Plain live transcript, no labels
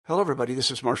Hello, everybody. This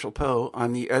is Marshall Poe.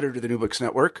 I'm the editor of the New Books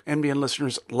Network. NBN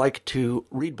listeners like to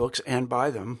read books and buy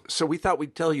them. So we thought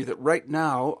we'd tell you that right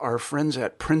now, our friends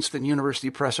at Princeton University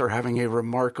Press are having a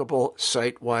remarkable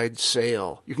site-wide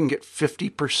sale. You can get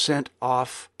 50%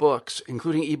 off books,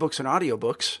 including ebooks and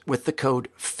audiobooks, with the code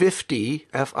 50,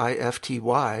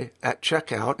 F-I-F-T-Y, at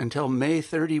checkout until May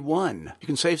 31. You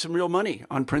can save some real money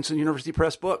on Princeton University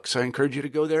Press books. I encourage you to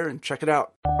go there and check it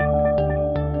out.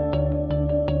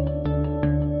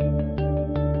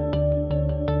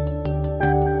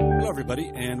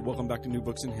 Everybody, and welcome back to New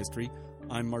Books in History.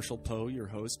 I'm Marshall Poe, your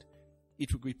host.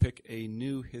 Each week we pick a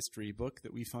new history book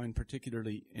that we find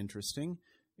particularly interesting,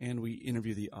 and we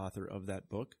interview the author of that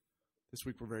book. This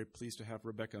week we're very pleased to have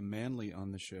Rebecca Manley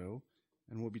on the show,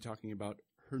 and we'll be talking about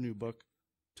her new book,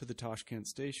 To the Tashkent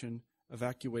Station,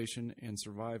 Evacuation and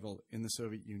Survival in the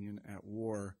Soviet Union at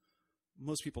War.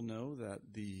 Most people know that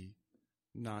the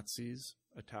Nazis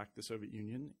attacked the Soviet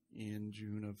Union in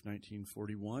June of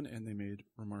 1941, and they made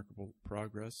remarkable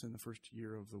progress in the first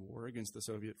year of the war against the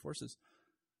Soviet forces.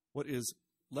 What is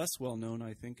less well known,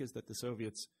 I think, is that the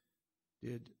Soviets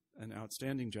did an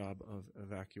outstanding job of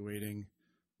evacuating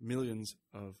millions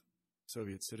of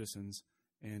Soviet citizens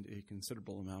and a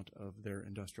considerable amount of their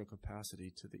industrial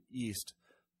capacity to the east.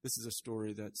 This is a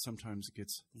story that sometimes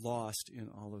gets lost in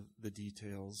all of the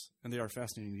details, and they are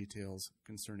fascinating details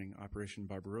concerning Operation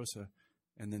Barbarossa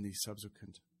and then the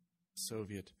subsequent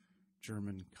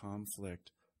Soviet-German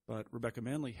conflict. But Rebecca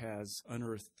Manley has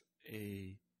unearthed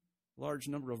a large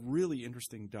number of really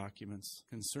interesting documents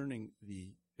concerning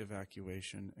the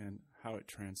evacuation and how it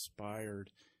transpired.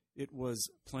 It was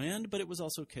planned, but it was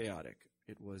also chaotic.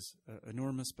 It was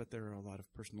enormous, but there are a lot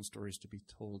of personal stories to be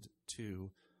told,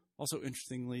 too. Also,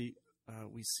 interestingly,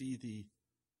 we see the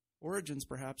origins,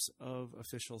 perhaps, of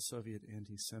official Soviet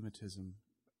anti-Semitism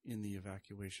in the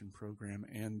evacuation program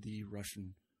and the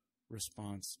Russian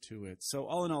response to it. So,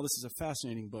 all in all, this is a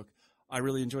fascinating book. I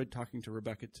really enjoyed talking to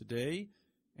Rebecca today,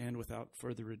 and without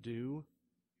further ado,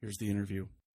 here's the interview.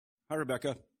 Hi,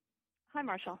 Rebecca. Hi,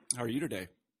 Marshall. How are you today?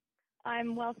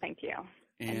 I'm well, thank you.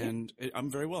 And I'm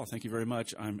very well. Thank you very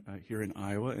much. I'm here in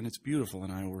Iowa, and it's beautiful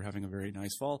in Iowa. We're having a very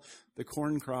nice fall. The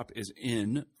corn crop is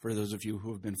in, for those of you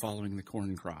who have been following the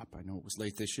corn crop. I know it was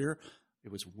late this year.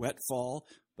 It was wet fall,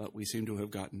 but we seem to have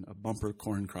gotten a bumper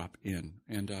corn crop in.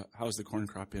 And how's the corn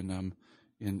crop in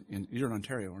you're in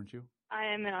Ontario, aren't you? I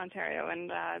am in Ontario,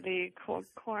 and the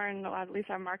corn, at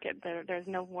least our market, there's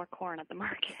no more corn at the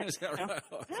market. Is that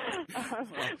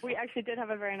right? We actually did have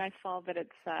a very nice fall, but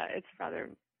it's rather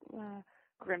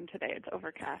grim today. It's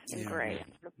overcast and gray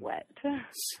and sort of wet.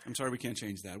 I'm sorry we can't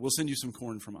change that. We'll send you some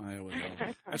corn from Iowa,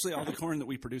 though. Actually, all the corn that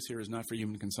we produce here is not for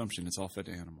human consumption. It's all fed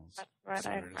to animals. That's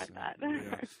right. I read that.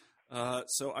 Yeah.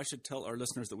 So I should tell our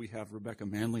listeners that we have Rebecca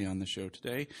Manley on the show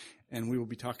today, and we will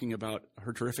be talking about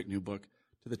her terrific new book,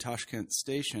 To the Tashkent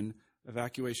Station,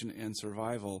 Evacuation and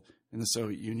Survival in the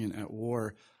Soviet Union at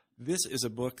War. This is a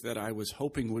book that I was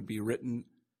hoping would be written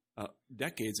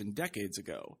decades and decades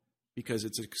ago, because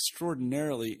it's an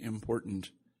extraordinarily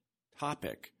important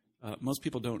topic. Most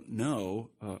people don't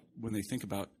know when they think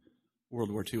about World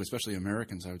War II, especially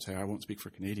Americans, I would say. I won't speak for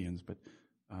Canadians, but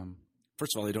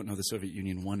first of all, they don't know the Soviet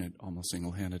Union won it almost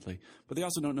single-handedly. But they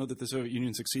also don't know that the Soviet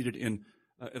Union succeeded in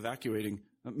evacuating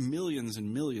millions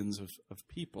and millions of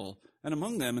people. And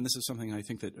among them, and this is something I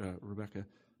think that Rebecca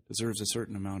deserves a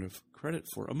certain amount of credit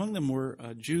for, among them were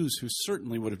Jews who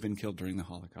certainly would have been killed during the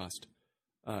Holocaust.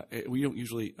 We don't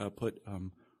usually put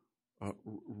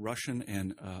Russian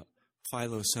and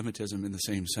philo-Semitism in the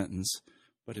same sentence.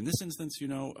 But in this instance,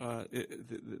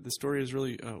 the story is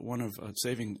really one of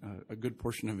saving a good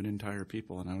portion of an entire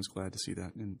people, and I was glad to see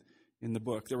that in the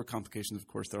book. There were complications, of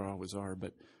course, there always are,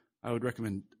 but I would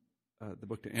recommend the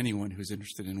book to anyone who's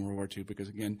interested in World War II, because,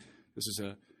 again,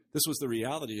 this was the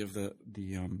reality of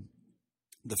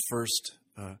the first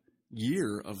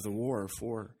year of the war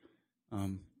for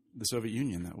the Soviet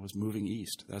Union that was moving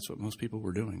east. That's what most people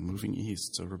were doing, moving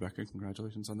east. So, Rebecca,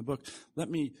 congratulations on the book. Let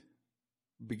me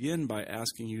begin by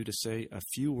asking you to say a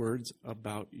few words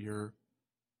about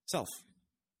yourself.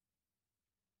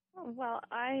 Well,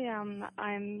 I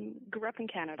grew up in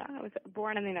Canada. I was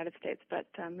born in the United States, but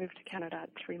moved to Canada at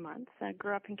 3 months. I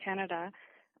grew up in Canada.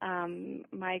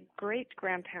 My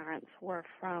great-grandparents were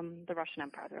from the Russian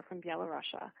Empire. They were from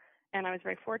Byelorussia. And I was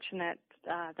very fortunate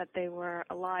that they were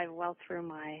alive well through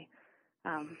my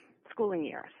schooling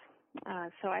years.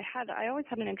 So I always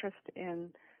had an interest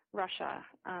in Russia.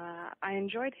 I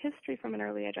enjoyed history from an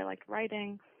early age. I liked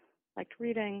writing, liked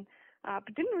reading,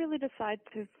 but didn't really decide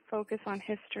to focus on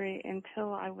history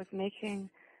until I was making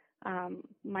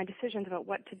my decisions about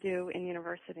what to do in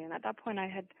university. And at that point, I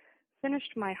had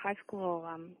finished my high school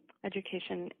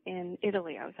education in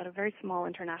Italy. I was at a very small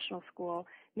international school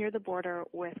near the border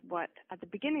with what, at the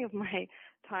beginning of my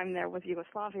time there, was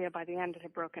Yugoslavia. By the end, it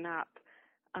had broken up,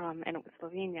 and it was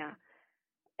Slovenia.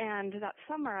 And that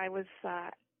summer, I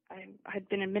had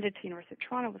been admitted to University of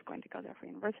Toronto, was going to go there for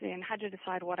university, and had to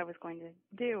decide what I was going to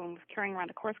do, and was carrying around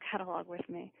a course catalog with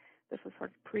me. This was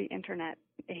sort of pre-internet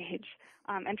age,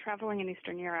 and traveling in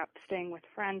Eastern Europe, staying with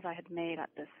friends I had made at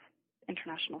this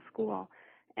international school.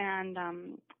 And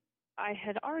I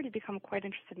had already become quite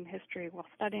interested in history while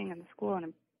studying in the school, and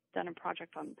had done a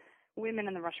project on women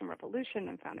in the Russian Revolution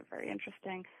and found it very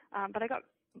interesting. But I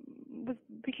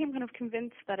became kind of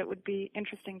convinced that it would be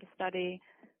interesting to study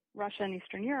Russia and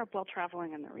Eastern Europe while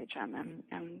traveling in the region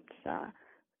and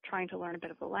trying to learn a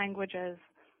bit of the languages.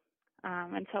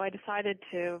 And so I decided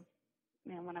to,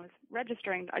 when I was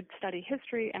registering, I'd study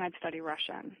history and I'd study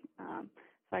Russian.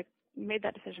 So I made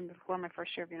that decision before my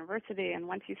first year of university. And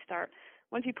once you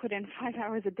put in 5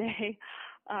 hours a day,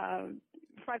 5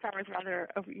 hours rather,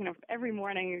 of every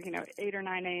morning, 8 or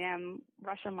 9 a.m.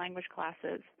 Russian language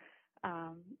classes.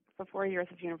 For 4 years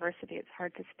of university, it's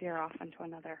hard to steer off into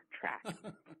another track.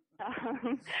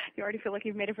 You already feel like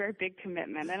you've made a very big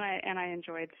commitment, and I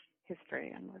enjoyed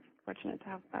history and was fortunate to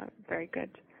have very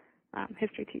good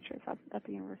history teachers at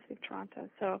the University of Toronto.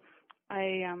 So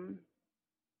I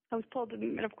was pulled,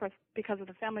 and of course, because of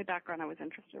the family background, I was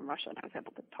interested in Russia, and I was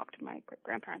able to talk to my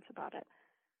great-grandparents about it.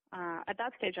 At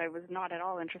that stage, I was not at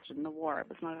all interested in the war. It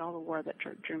was not at all the war that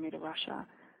drew me to Russia.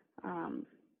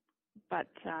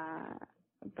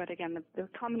 But again, the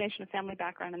combination of family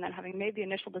background and then having made the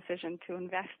initial decision to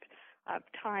invest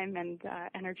time and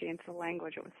energy into the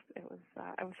language,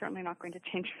 I was certainly not going to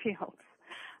change fields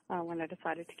when I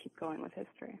decided to keep going with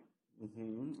history.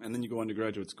 Mm-hmm. And then you go on to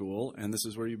graduate school, and this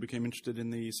is where you became interested in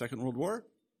the Second World War?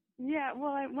 Yeah,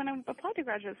 well, when I applied to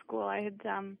graduate school,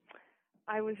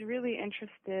 I was really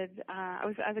interested. I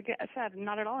was, as I said,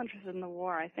 not at all interested in the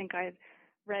war. I think I had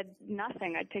read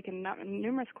nothing. I'd taken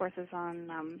numerous courses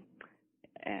on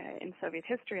in Soviet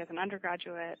history as an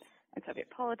undergraduate and Soviet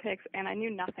politics, and I knew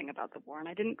nothing about the war. And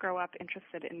I didn't grow up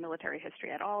interested in military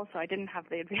history at all, so I didn't have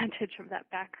the advantage of that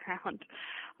background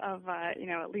of,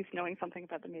 at least knowing something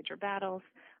about the major battles.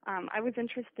 I was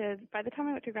interested, by the time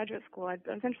I went to graduate school, I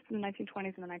was interested in the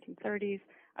 1920s and the 1930s.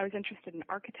 I was interested in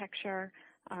architecture,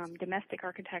 domestic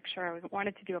architecture. I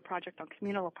wanted to do a project on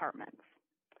communal apartments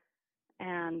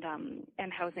and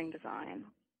housing design.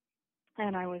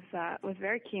 And I was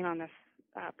very keen on this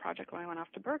project when I went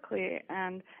off to Berkeley,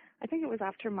 and I think it was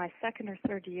after my second or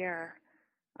third year,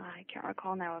 I can't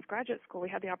recall now, of graduate school, we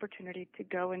had the opportunity to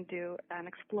go and do an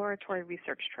exploratory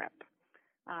research trip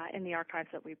in the archives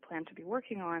that we planned to be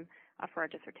working on for our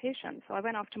dissertation. So I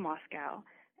went off to Moscow,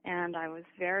 and I was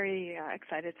very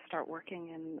excited to start working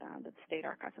in the state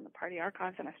archives and the party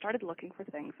archives, and I started looking for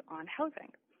things on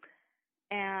housing.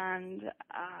 And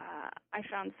I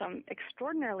found some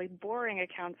extraordinarily boring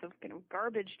accounts of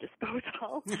garbage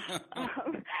disposal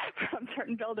from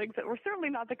certain buildings that were certainly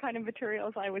not the kind of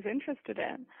materials I was interested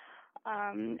in.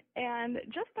 And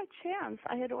just by chance,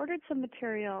 I had ordered some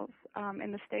materials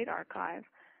in the State Archive.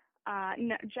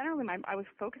 Generally, I was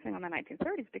focusing on the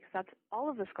 1930s because that's all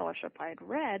of the scholarship I had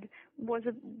read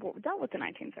dealt with the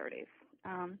 1930s.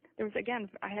 There was, again,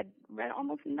 I had read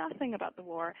almost nothing about the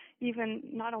war, even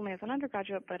not only as an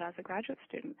undergraduate, but as a graduate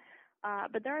student.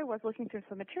 But there I was looking through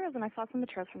some materials, and I saw some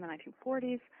materials from the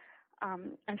 1940s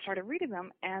and started reading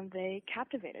them, and they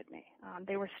captivated me.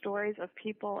 They were stories of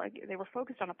people, they were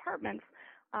focused on apartments,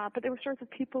 but they were stories of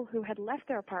people who had left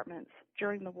their apartments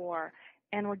during the war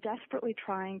and were desperately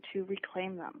trying to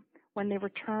reclaim them when they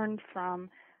returned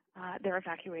from their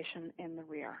evacuation in the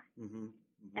rear. Mm-hmm.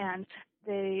 Mm-hmm. And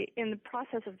they, in the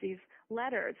process of these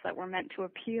letters that were meant to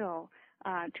appeal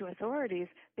to authorities,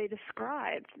 they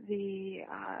described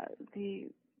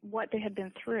what they had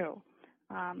been through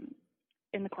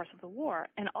in the course of the war.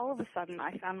 And all of a sudden,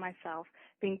 I found myself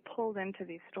being pulled into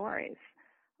these stories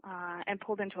and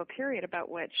pulled into a period about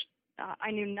which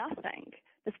I knew nothing,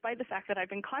 despite the fact that I'd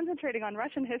been concentrating on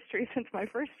Russian history since my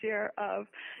first year of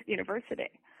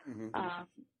university. Mm-hmm.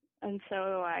 And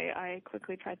so I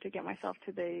quickly tried to get myself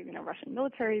to the Russian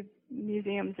military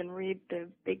museums and read the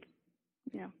big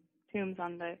tombs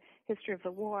on the history of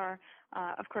the war.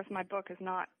 Of course, my book is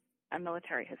not a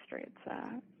military history.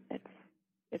 It's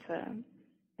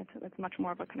much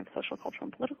more of a kind of social, cultural,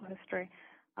 and political history.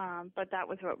 But that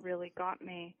was what really got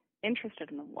me interested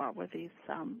in the war, were these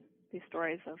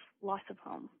stories of loss of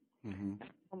home, mm-hmm. and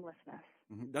homelessness.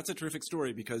 Mm-hmm. That's a terrific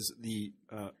story because the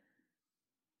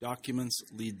documents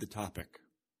lead the topic,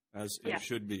 as it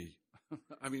should be.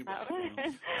 I mean,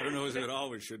 I don't know if it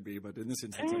always should be, but in this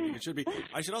instance, I think it should be.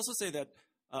 I should also say that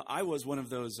I was one of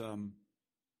those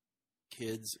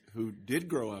kids who did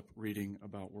grow up reading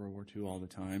about World War II all the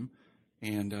time.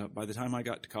 And by the time I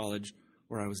got to college,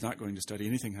 where I was not going to study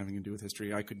anything having to do with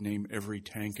history, I could name every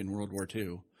tank in World War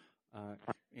II.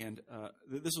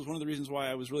 This was one of the reasons why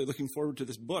I was really looking forward to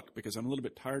this book, because I'm a little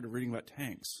bit tired of reading about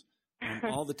tanks.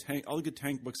 All the good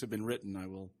tank books have been written. I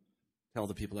will tell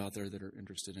the people out there that are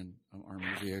interested in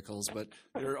armored vehicles, but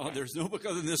there's no book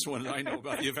other than this one that I know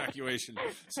about the evacuation.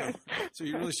 So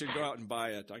you really should go out and buy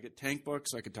it. I get tank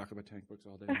books. I could talk about tank books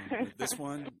all day long. But this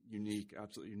one, unique,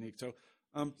 absolutely unique. So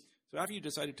after you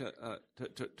decided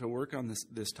to work on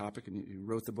this topic, and you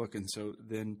wrote the book, and so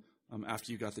then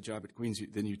after you got the job at Queen's,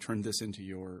 then you turned this into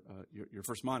your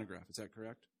first monograph. Is that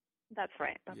correct? That's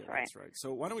right. That's right. That's right.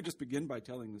 So why don't we just begin by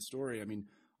telling the story? I mean,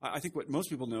 I think what most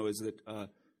people know is that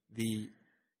the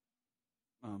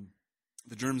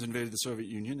Germans invaded the Soviet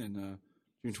Union in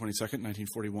June 22nd,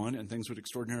 1941, and things went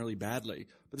extraordinarily badly.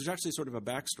 But there's actually sort of a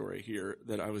backstory here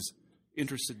that I was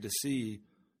interested to see.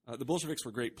 The Bolsheviks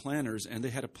were great planners, and they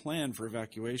had a plan for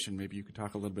evacuation. Maybe you could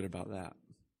talk a little bit about that.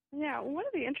 Yeah, one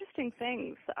of the interesting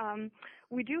things,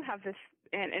 we do have this,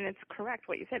 and it's correct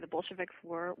what you say, the Bolsheviks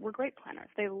were great planners.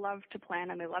 They loved to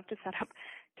plan, and they loved to set up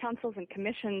councils and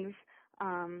commissions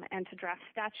and to draft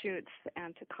statutes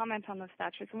and to comment on those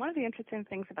statutes. And one of the interesting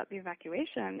things about the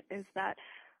evacuation is that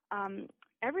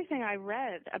everything I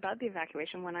read about the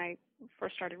evacuation when I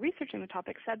first started researching the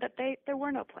topic said that there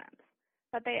were no plans.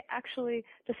 That they actually,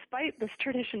 despite this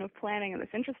tradition of planning and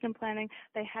this interest in planning,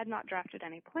 they had not drafted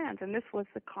any plans. And this was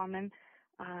the common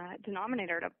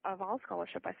denominator of all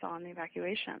scholarship I saw on the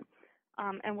evacuation.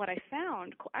 And what I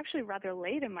found, actually rather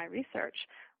late in my research,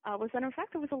 was that in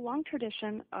fact there was a long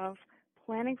tradition of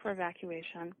planning for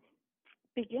evacuation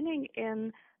beginning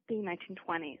in the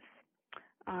 1920s.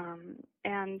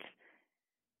 And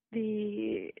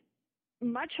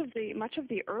much of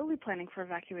the early planning for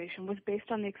evacuation was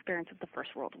based on the experience of the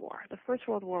First World War. The First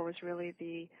World War was really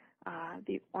the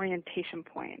orientation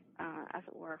point, as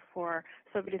it were, for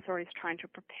Soviet authorities trying to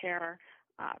prepare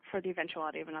for the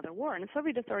eventuality of another war. And the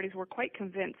Soviet authorities were quite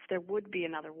convinced there would be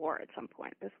another war at some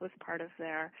point. This was part of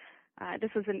their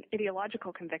this was an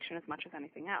ideological conviction as much as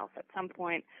anything else. At some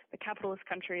point, the capitalist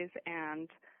countries and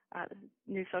the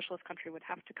new socialist country would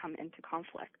have to come into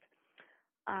conflict.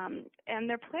 And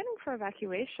their planning for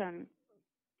evacuation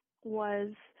was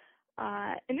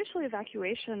initially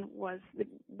evacuation was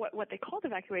what they called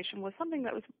evacuation was something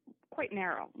that was quite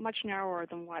narrow, much narrower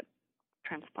than what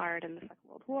transpired in the Second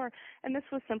World War. And this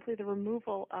was simply the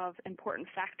removal of important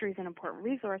factories and important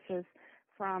resources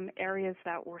from areas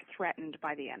that were threatened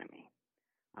by the enemy.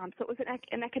 So it was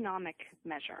an economic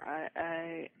measure,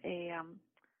 an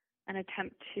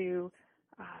attempt to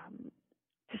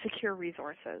secure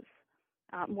resources.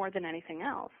 More than anything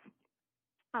else.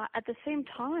 At the same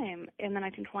time, in the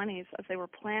 1920s, as they were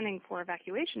planning for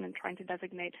evacuation and trying to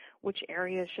designate which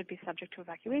areas should be subject to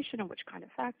evacuation and which kind of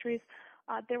factories,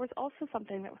 there was also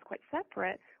something that was quite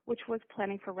separate, which was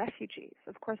planning for refugees.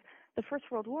 Of course, the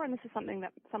First World War, and this is something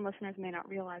that some listeners may not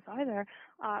realize either,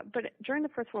 but during the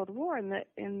First World War in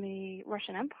the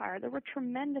Russian Empire, there were a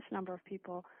tremendous number of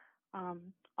people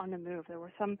on the move. There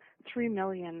were some 3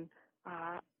 million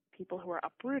people who were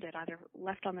uprooted, either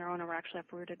left on their own or were actually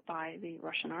uprooted by the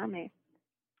Russian army.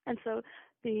 And so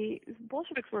the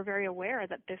Bolsheviks were very aware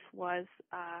that this was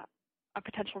a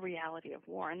potential reality of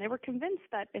war. And they were convinced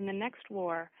that in the next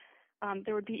war,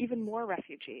 there would be even more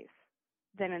refugees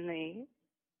than in the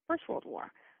First World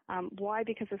War. Why?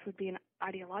 Because this would be an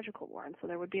ideological war. And so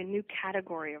there would be a new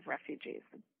category of refugees,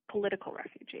 political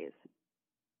refugees.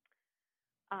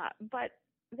 But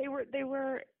they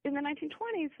were in the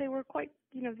 1920s. They were quite,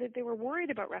 they were worried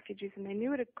about refugees, and they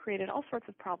knew it had created all sorts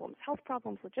of problems, health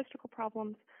problems, logistical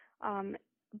problems.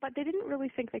 But they didn't really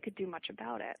think they could do much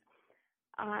about it.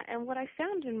 And what I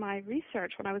found in my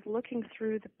research when I was looking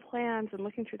through the plans and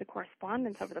looking through the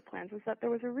correspondence over the plans was that there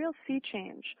was a real sea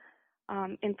change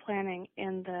in planning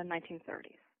in the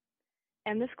 1930s.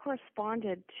 And this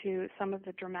corresponded to some of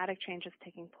the dramatic changes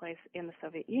taking place in the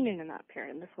Soviet Union in that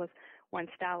period. And this was when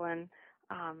Stalin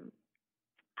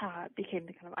became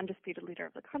the kind of undisputed leader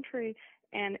of the country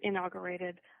and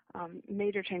inaugurated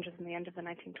major changes in the end of the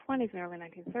 1920s and early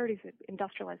 1930s, the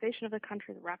industrialization of the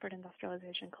country, the rapid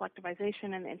industrialization,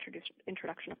 collectivization, and the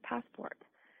introduction of passports.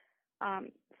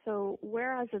 So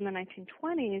whereas in the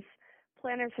 1920s,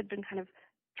 planners had been kind of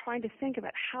trying to think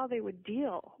about how they would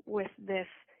deal with this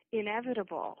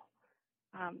inevitable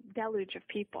deluge of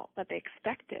people that they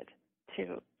expected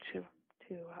to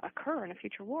occur in a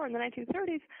future war. In the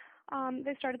 1930s,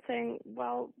 they started saying,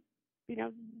 well,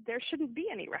 there shouldn't be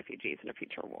any refugees in a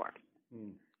future war.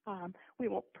 We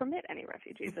won't permit any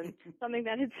refugees, and something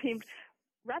that had seemed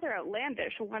rather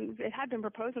outlandish when it had been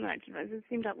proposed in the 1920s, it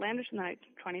seemed outlandish in the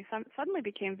 1920s, suddenly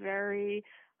became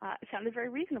sounded very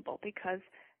reasonable, because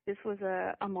this was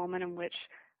a moment in which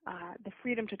the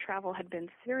freedom to travel had been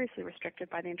seriously restricted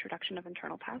by the introduction of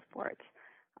internal passports.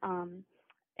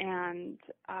 And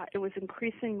it was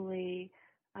increasingly,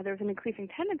 there was an increasing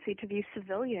tendency to view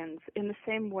civilians in the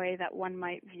same way that one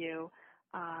might view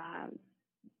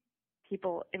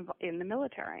people in the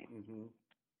military.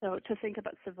 So to think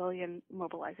about civilian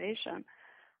mobilization.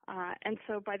 And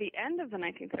so by the end of the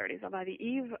 1930s, or by the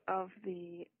eve of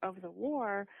the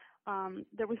war,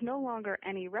 there was no longer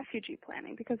any refugee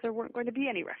planning, because there weren't going to be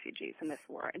any refugees in this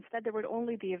war. Instead, there would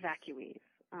only be evacuees.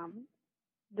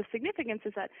 The significance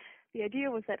is that the idea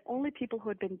was that only people who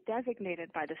had been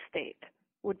designated by the state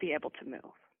would be able to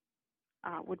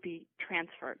move, would be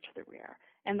transferred to the rear.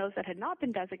 And those that had not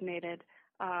been designated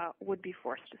would be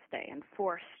forced to stay, and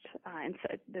forced,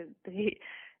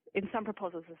 in some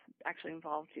proposals this actually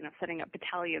involved, setting up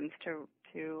battalions to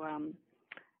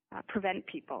prevent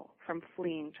people from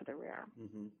fleeing to the rear.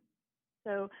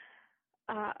 So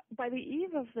by the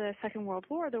eve of the Second World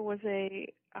War, there was a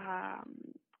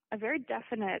very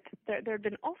definite, there had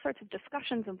been all sorts of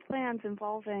discussions and plans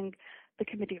involving the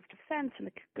Committee of Defense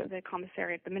and the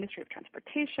Commissariat, the Ministry of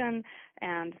Transportation,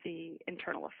 and the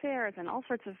Internal Affairs, and all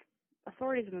sorts of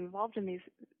authorities have been involved in these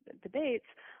debates,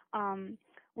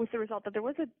 with the result that there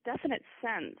was a definite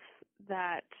sense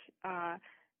that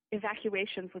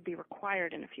evacuations would be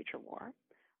required in a future war.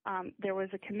 There was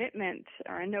a commitment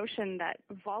or a notion that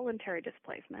voluntary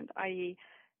displacement, i.e.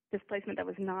 displacement that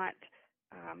was not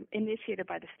initiated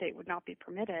by the state, would not be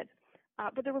permitted.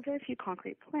 But there were very few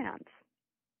concrete plans.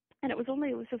 And it was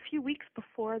a few weeks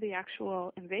before the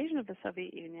actual invasion of the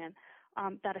Soviet Union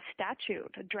that a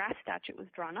draft statute was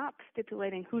drawn up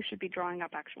stipulating who should be drawing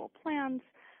up actual plans.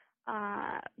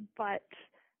 But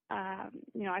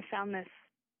I found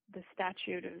the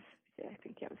statute I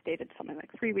think it was dated something like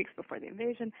 3 weeks before the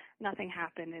invasion. Nothing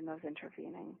happened in those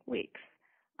intervening weeks.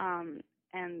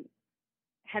 And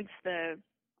hence the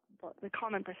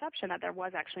common perception that there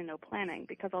was actually no planning,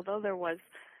 because although there was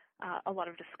a lot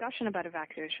of discussion about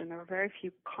evacuation, there were very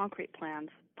few concrete plans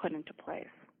put into place.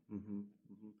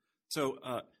 So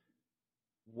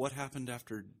what happened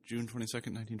after June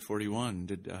 22nd, 1941?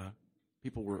 Did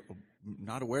people were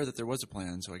not aware that there was a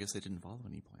plan, so I guess they didn't follow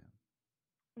any plan.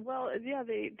 Well, yeah,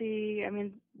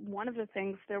 one of the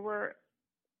things, there were,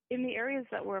 in the areas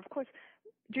that were, of course,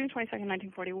 June 22nd,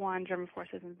 1941, German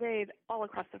forces invade all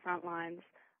across the front lines.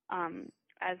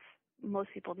 As most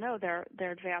people know, their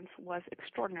advance was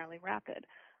extraordinarily rapid.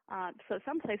 So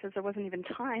some places there wasn't even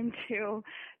time to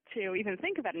even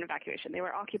think about an evacuation. They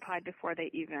were occupied before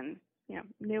they even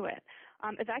knew it.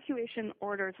 Evacuation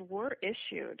orders were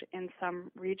issued in some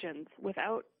regions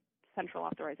without central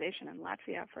authorization. In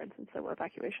Latvia, for instance, there were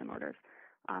evacuation orders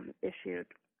issued.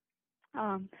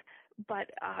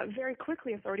 But very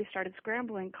quickly, authorities started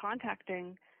scrambling,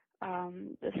 contacting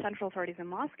the central authorities in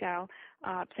Moscow,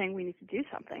 saying we need to do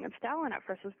something. And Stalin at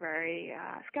first was very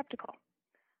skeptical.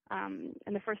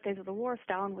 In the first days of the war,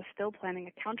 Stalin was still planning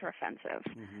a counteroffensive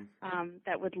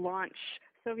that would launch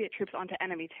Soviet troops onto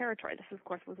enemy territory. This, of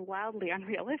course, was wildly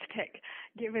unrealistic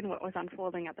given what was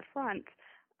unfolding at the front.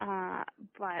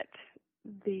 But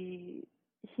he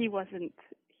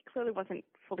clearly wasn't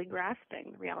fully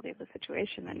grasping the reality of the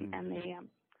situation, and the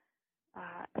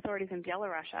authorities in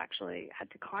Belarus actually had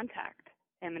to contact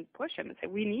him and push him and say,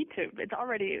 we need to.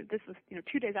 This was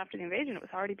 2 days after the invasion. It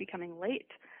was already becoming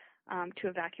late to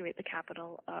evacuate the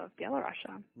capital of Belarus.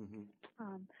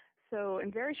 So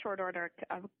in very short order,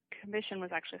 a commission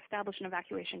was actually established, an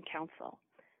evacuation council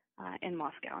in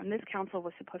Moscow. And this council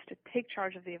was supposed to take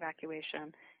charge of the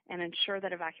evacuation and ensure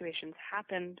that evacuations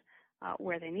happened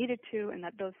where they needed to, and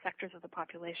that those sectors of the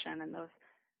population and those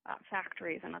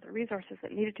factories and other resources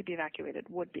that needed to be evacuated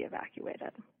would be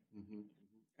evacuated.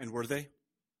 And were they?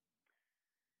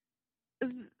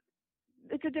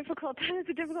 It's a difficult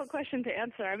question to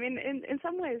answer. I mean, in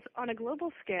some ways, on a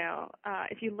global scale,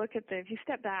 if you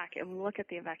step back and look at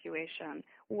the evacuation,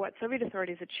 what Soviet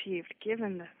authorities achieved,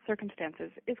 given the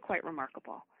circumstances, is quite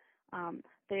remarkable.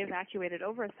 They evacuated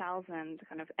over 1,000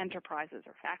 kind of enterprises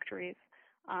or factories.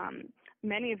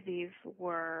 Many of these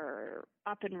were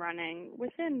up and running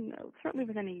certainly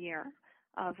within a year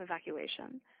of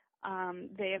evacuation.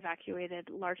 They evacuated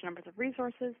large numbers of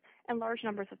resources, and large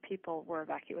numbers of people were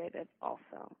evacuated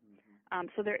also.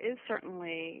 So there is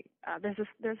certainly there's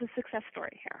a success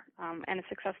story here, and a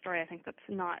success story I think that's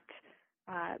not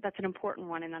that's an important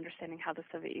one in understanding how the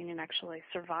Soviet Union actually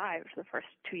survived the first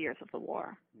 2 years of the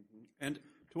war. Mm-hmm. And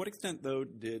to what extent, though,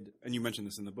 and you mentioned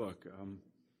this in the book,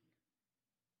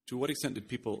 to what extent did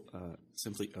people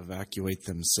simply evacuate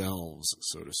themselves,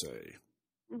 so to say?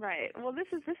 Right. Well, this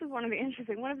is one of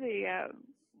the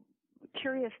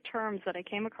curious terms that I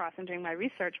came across in doing my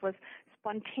research was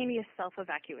spontaneous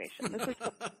self-evacuation. This is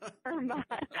a term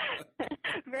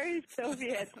very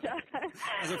Soviet.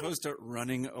 As opposed to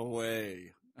running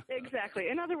away. Exactly.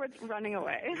 In other words, running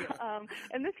away.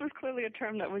 And this was clearly a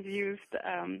term that was used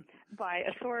by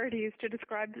authorities to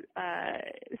describe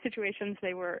situations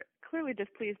they were clearly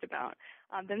displeased about.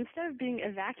 Then instead of being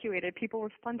evacuated, people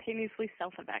were spontaneously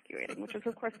self-evacuating, which was,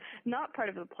 of course, not part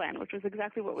of the plan, which was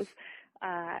exactly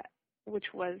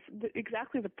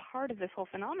exactly the part of this whole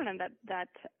phenomenon that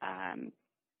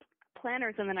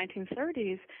planners in the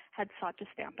 1930s had sought to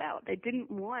stamp out. They didn't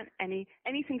want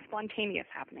anything spontaneous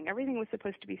happening. Everything was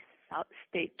supposed to be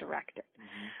state-directed.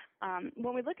 Mm-hmm.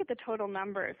 When we look at the total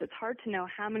numbers, it's hard to know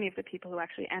how many of the people who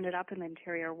actually ended up in the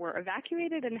interior were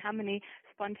evacuated and how many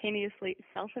spontaneously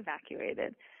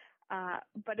self-evacuated.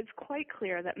 But it's quite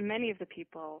clear that many of the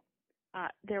people,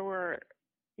 there were,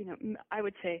 I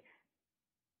would say,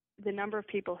 the number of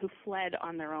people who fled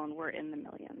on their own were in the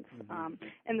millions. Mm-hmm.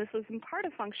 And this was in part a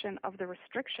function of the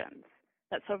restrictions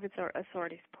that Soviet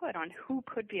authorities put on who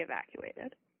could be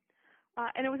evacuated.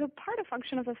 And it was a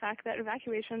function of the fact that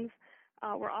evacuations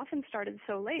were often started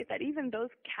so late that even those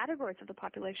categories of the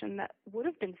population that would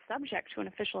have been subject to an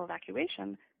official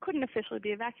evacuation couldn't officially be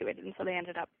evacuated, and so they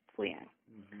ended up fleeing.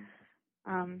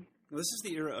 Mm-hmm. Well, this is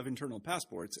the era of internal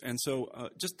passports, and so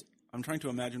I'm trying to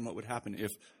imagine what would happen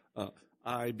if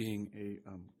I, being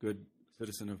a good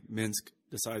citizen of Minsk,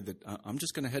 decide that I'm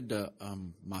just going to head to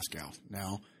Moscow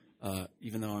now,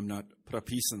 even though I'm not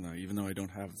propisano, even though I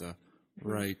don't have the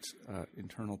right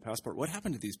internal passport. What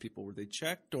happened to these people? Were they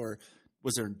checked, or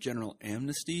was there a general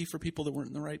amnesty for people that weren't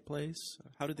in the right place?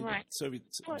 How did the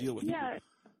Soviets deal with it? Yeah,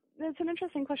 that's an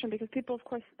interesting question because people, of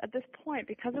course, at this point,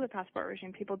 because of the passport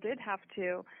regime, people did have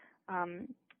to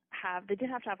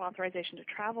have authorization to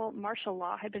travel. Martial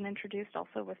law had been introduced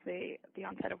also with the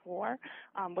onset of war,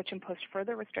 which imposed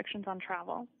further restrictions on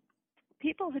travel.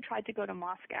 People who tried to go to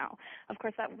Moscow, of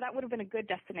course, that would have been a good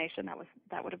destination.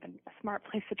 That would have been a smart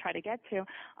place to try to get to.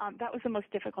 That was the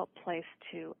most difficult place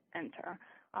to enter.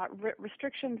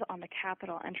 Restrictions on the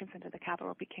capital, entrance into the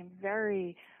capital, became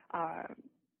very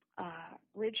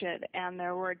rigid, and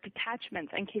there were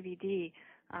detachments, NKVD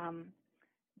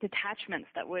detachments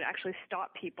that would actually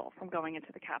stop people from going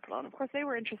into the capital. And of course, they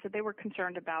were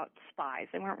concerned about spies.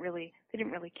 They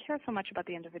didn't really care so much about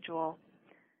the individual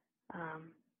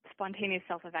spontaneous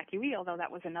self-evacuee, although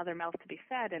that was another mouth to be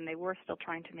fed, and they were still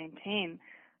trying to maintain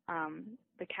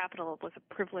the capital was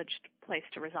a privileged place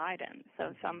to reside in.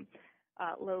 So some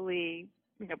lowly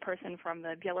person from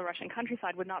the Belarusian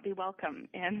countryside would not be welcome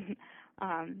in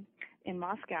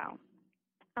Moscow.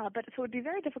 But so it would be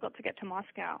very difficult to get to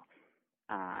Moscow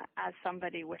as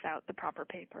somebody without the proper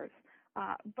papers.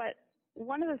 But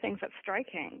one of the things that's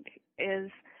striking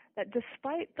is that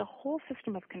despite the whole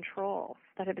system of controls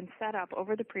that had been set up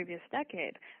over the previous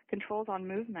decade, controls on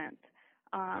movement,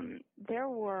 there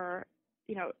were,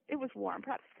 it was warm.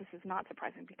 Perhaps this is not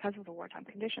surprising because of the wartime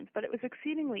conditions, but it was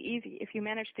exceedingly easy if you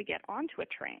managed to get onto a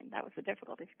train. That was the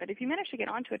difficulty. But if you managed to get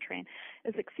onto a train,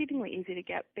 it was exceedingly easy to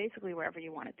get basically wherever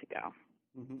you wanted to go.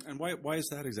 Mm-hmm. And why is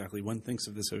that exactly? One thinks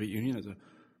of the Soviet Union as a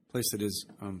place that is,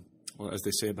 as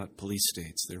they say about police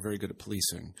states, they're very good at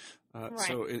policing. Right.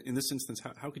 So in this instance,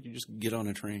 how could you just get on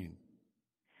a train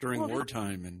during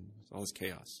wartime and all this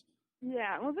chaos?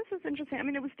 Yeah, well, this is interesting. I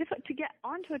mean, it was difficult to get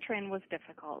onto a train. Was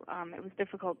difficult. It was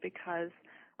difficult because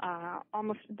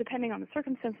almost, depending on the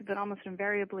circumstances, but almost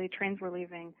invariably, trains were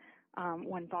leaving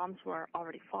when bombs were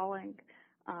already falling.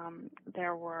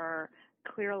 There were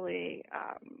clearly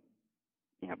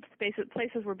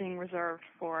places were being reserved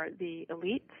for the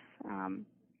elites,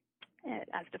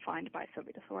 as defined by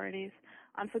Soviet authorities.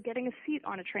 So getting a seat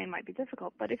on a train might be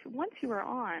difficult, but once you were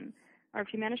on, or if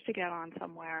you managed to get on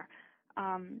somewhere,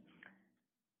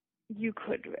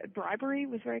 bribery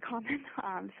was very common.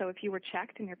 So if you were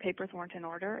checked and your papers weren't in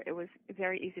order, it was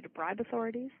very easy to bribe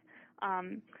authorities.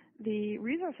 The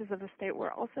resources of the state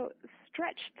were also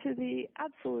stretched to the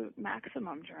absolute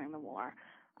maximum during the war.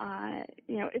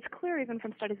 It's clear even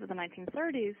from studies of the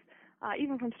 1930s,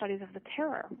 even from studies of the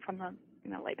terror from the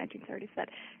late 1930s, that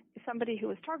somebody who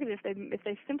was targeted, if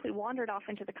they simply wandered off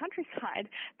into the countryside,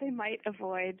 they might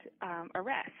avoid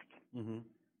arrest. Mm-hmm.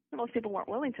 Most people weren't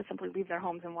willing to simply leave their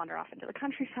homes and wander off into the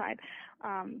countryside,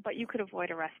 but you could avoid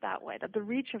arrest that way. That the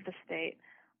reach of the state,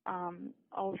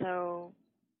 although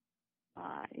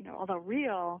although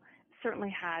real, certainly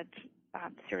had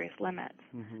serious limits.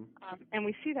 Mm-hmm. And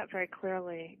we see that very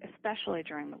clearly, especially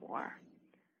during the war,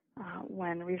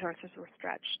 when resources were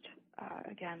stretched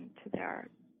again to their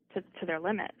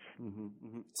limits. Mm-hmm.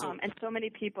 Mm-hmm. And so many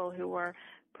people who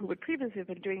would previously have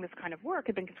been doing this kind of work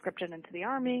had been conscripted into the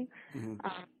army. Mm-hmm.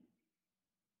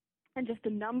 And just a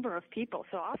number of people.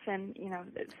 So often,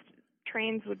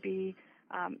 trains would be,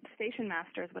 station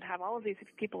masters would have all of these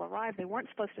people arrive. They weren't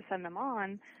supposed to send them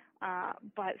on,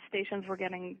 but stations were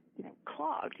getting,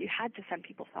 clogged. You had to send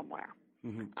people somewhere.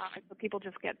 Mm-hmm. So people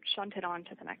just get shunted on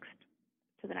to the next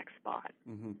spot.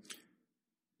 Mm-hmm.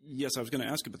 Yes, I was going to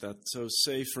ask about that. So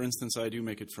say, for instance, I do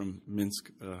make it from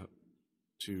Minsk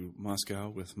to Moscow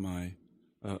with my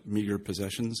meager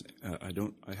possessions. I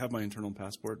have my internal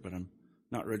passport, but I'm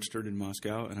not registered in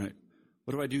Moscow. And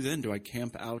what do I do then? Do I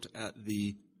camp out at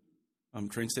the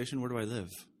train station? Where do I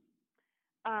live?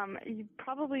 You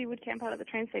probably would camp out at the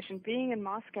train station. Being in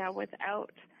Moscow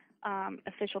without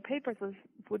official papers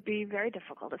would be very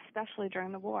difficult, especially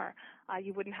during the war.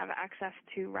 You wouldn't have access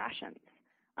to rations.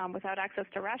 Without access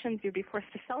to rations, you'd be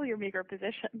forced to sell your meager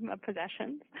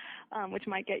possessions, which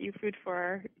might get you food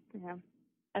for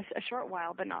a short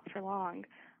while, but not for long.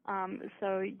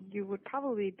 So you would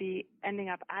probably be ending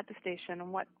up at the station.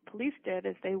 And what police did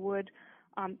is they would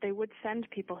send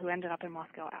people who ended up in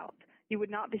Moscow out. You would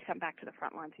not be sent back to the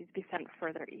front lines. You'd be sent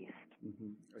further east.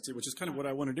 Mm-hmm. I see, which is kind of what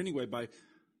I wanted anyway. By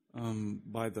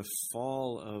the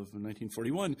fall of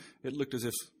 1941, it looked as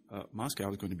if Moscow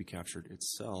was going to be captured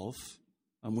itself,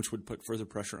 which would put further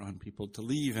pressure on people to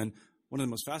leave. And one of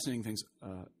the most fascinating things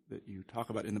that you talk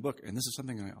about in the book, and this is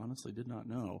something I honestly did not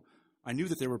know, I knew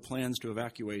that there were plans to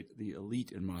evacuate the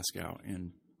elite in Moscow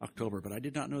in October, but I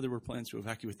did not know there were plans to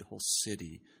evacuate the whole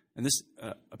city. And this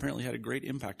apparently had a great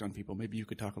impact on people. Maybe you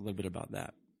could talk a little bit about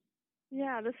that.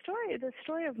 Yeah, the story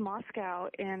of Moscow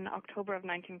in October of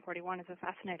 1941 is a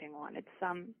fascinating one. It's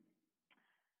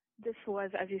this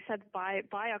was, as you said, by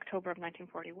October of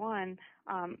 1941,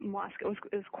 Moscow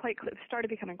started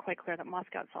becoming quite clear that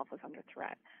Moscow itself was under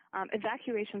threat.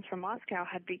 Evacuations from Moscow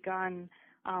had begun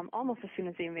almost as soon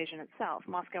as the invasion itself.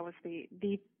 Moscow was the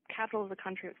capital of the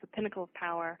country. It was the pinnacle of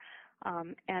power,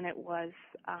 and it was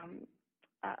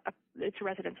its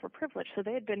residents were privileged. So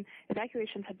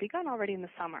evacuations had begun already in the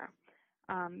summer,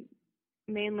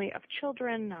 mainly of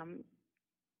children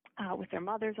with their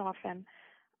mothers often.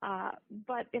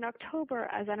 But in October,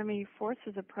 as enemy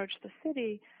forces approached the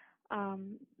city,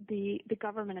 the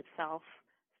government itself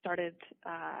started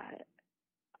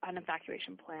an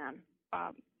evacuation plan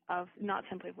of not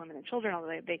simply of women and children,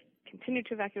 although they continued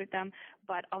to evacuate them,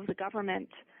 but of the government,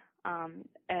 and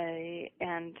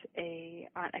an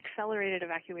accelerated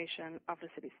evacuation of the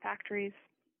city's factories,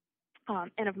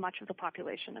 and of much of the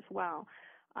population as well.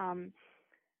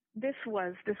 This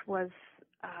was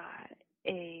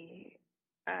a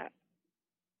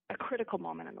critical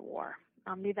moment in the war.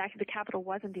 The capital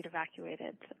was indeed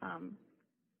evacuated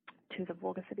to the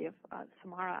Volga city of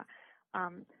Samara.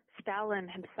 Stalin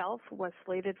himself was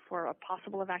slated for a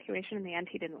possible evacuation. In the end,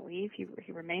 he didn't leave. He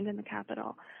remained in the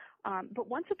capital. But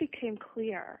once it became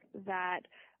clear that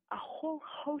a whole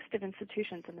host of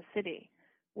institutions in the city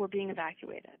were being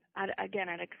evacuated, at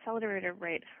an accelerated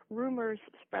rate, rumors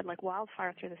spread like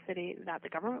wildfire through the city that the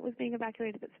government was being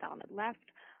evacuated, that Stalin had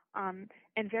left.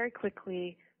 And very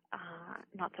quickly,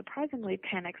 not surprisingly,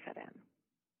 panic set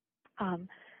in.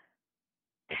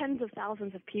 Tens of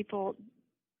thousands of people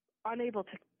unable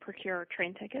to procure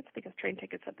train tickets, because train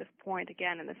tickets at this point,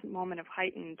 again, in this moment of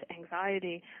heightened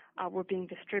anxiety, were being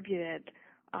distributed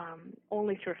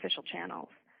only through official channels.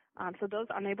 So those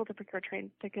unable to procure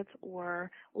train tickets were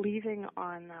leaving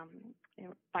on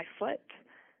by foot,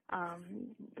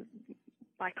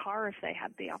 by car if they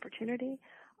had the opportunity.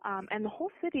 And the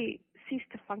whole city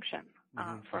ceased to function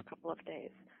for a couple of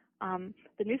days.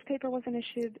 The newspaper wasn't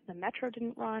issued. The metro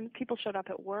didn't run. People showed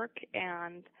up at work,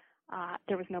 and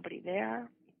there was nobody there.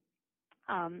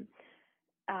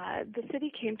 The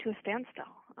city came to a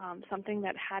standstill, something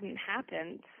that hadn't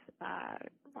happened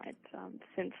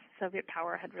since Soviet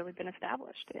power had really been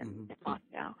established in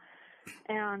Moscow.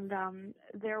 And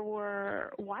there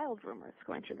were wild rumors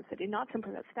going through the city, not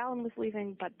simply that Stalin was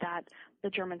leaving, but that the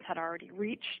Germans had already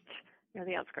reached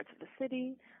the outskirts of the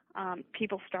city.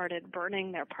 People started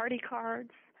burning their party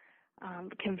cards,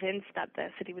 convinced that the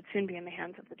city would soon be in the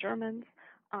hands of the Germans.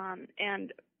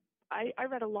 And I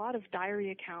read a lot of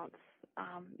diary accounts,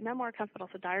 memoir accounts, but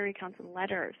also diary accounts and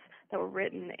letters that were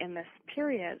written in this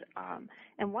period.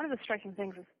 And one of the striking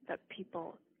things that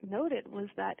people noted was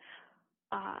that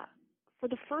for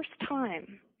the first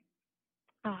time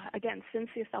again, since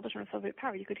the establishment of Soviet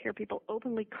power, you could hear people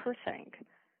openly cursing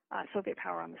Soviet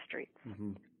power on the streets.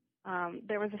 Mm-hmm.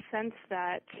 There was a sense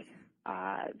that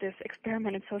this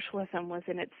experiment in socialism was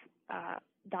in its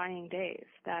dying days,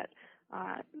 that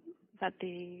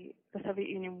the Soviet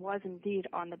Union was indeed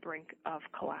on the brink of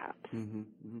collapse. Mm-hmm.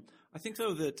 Mm-hmm. I think,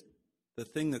 though, that the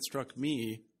thing that struck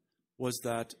me was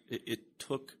that it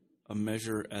took a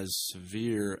measure as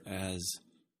severe as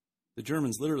the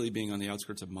Germans literally being on the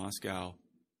outskirts of Moscow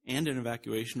and an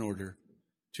evacuation order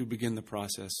to begin the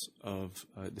process of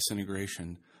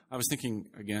disintegration. I was thinking,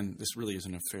 again, this really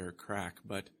isn't a fair crack,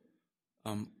 but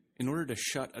in order to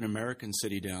shut an American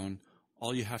city down,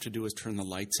 all you have to do is turn the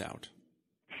lights out.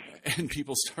 And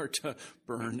people start to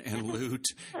burn and loot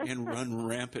and run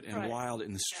rampant and wild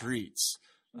in the streets.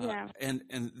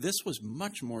 And this was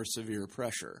much more severe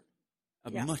pressure,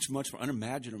 much more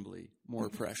unimaginably more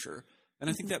pressure. And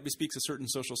I think that bespeaks a certain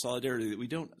social solidarity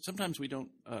that sometimes we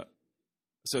don't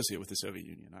associate with the Soviet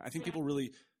Union. I think people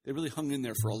really hung in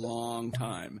there for a long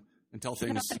time until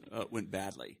things went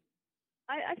badly.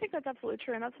 I think that's absolutely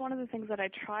true, and that's one of the things that I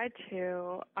tried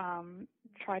to kind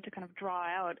of draw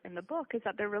out in the book, is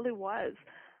that there really was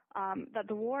that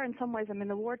the war, in some ways, I mean,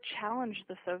 the war challenged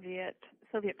the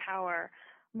Soviet power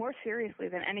more seriously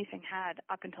than anything had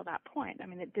up until that point. I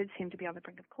mean, it did seem to be on the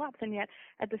brink of collapse, and yet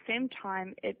at the same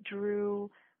time, it drew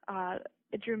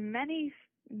many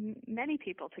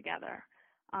people together,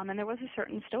 and there was a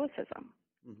certain stoicism,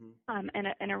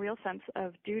 and a real sense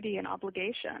of duty and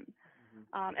obligation.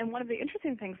 And one of the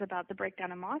interesting things about the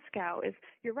breakdown in Moscow is,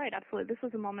 you're right, absolutely, this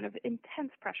was a moment of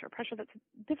intense pressure that's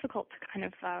difficult to kind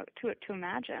of to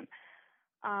imagine.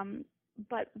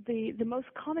 But the most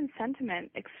common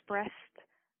sentiment expressed,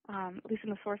 at least in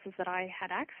the sources that I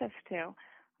had access to,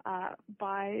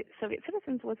 by Soviet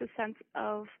citizens, was a sense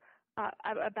of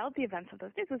about the events of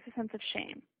those days, was a sense of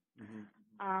shame.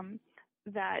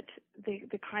 That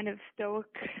the kind of stoic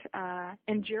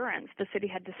endurance the city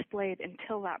had displayed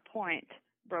until that point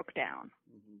broke down.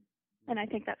 And I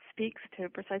think that speaks to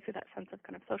precisely that sense of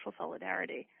kind of social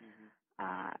solidarity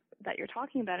that you're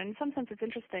talking about. And in some sense, it's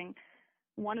interesting.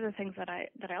 One of the things that I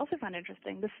also find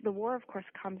interesting, the war, of course,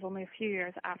 comes only a few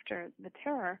years after the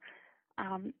terror,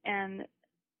 and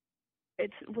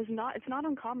it's not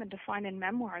uncommon to find in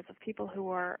memoirs of people who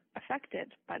were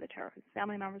affected by the terror, whose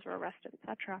family members were arrested,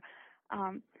 etc.,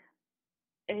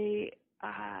 a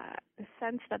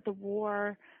sense that the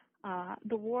war,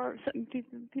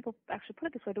 people actually put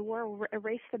it this way, the war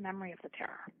erased the memory of the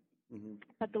terror.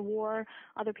 That the war,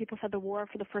 other people said the war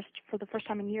for the first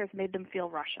time in years made them feel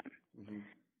Russian.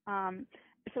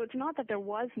 So it's not that there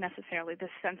was necessarily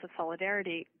this sense of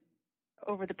solidarity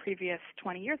over the previous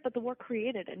 20 years, but the war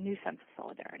created a new sense of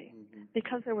solidarity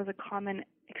because there was a common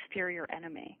exterior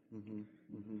enemy.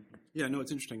 Yeah, no,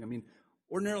 it's interesting. I mean,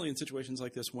 ordinarily in situations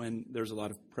like this, when there's a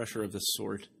lot of pressure of this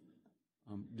sort,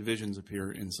 divisions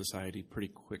appear in society pretty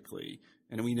quickly.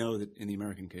 And we know that in the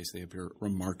American case, they appear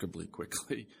remarkably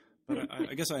quickly. But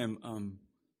I guess I'm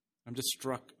just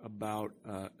struck about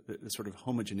the sort of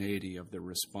homogeneity of the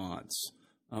response.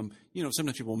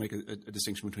 Sometimes people make a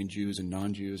distinction between Jews and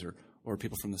non-Jews, or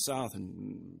people from the South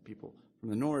and people from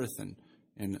the North, and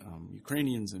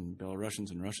Ukrainians and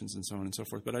Belarusians and Russians and so on and so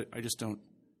forth. But I just don't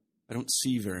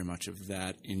see very much of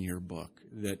that in your book,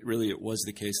 that really it was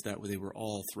the case that they were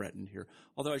all threatened here.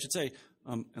 Although I should say,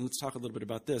 and let's talk a little bit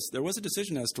about this, there was a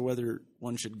decision as to whether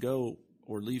one should go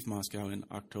or leave Moscow in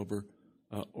October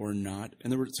or not.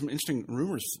 And there were some interesting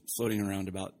rumors floating around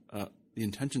about the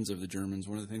intentions of the Germans.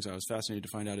 One of the things I was fascinated to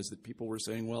find out is that people were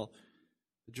saying, well,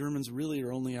 the Germans really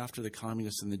are only after the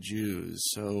communists and the Jews,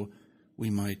 so we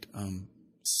might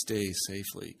stay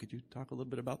safely. Could you talk a little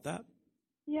bit about that?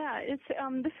 Yeah, it's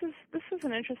this is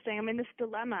an interesting. I mean, this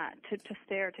dilemma to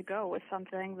stay or to go was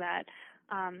something that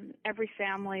every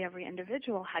family, every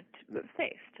individual had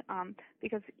faced.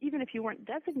 Because even if you weren't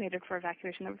designated for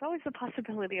evacuation, there was always the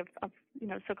possibility of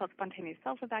so-called spontaneous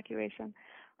self-evacuation.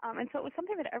 And so it was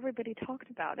something that everybody talked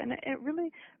about. And it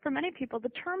really, for many people, the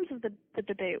terms of the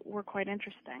debate were quite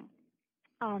interesting.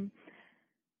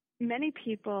 Many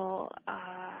people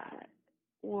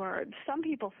some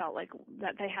people felt like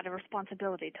that they had a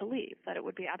responsibility to leave, that it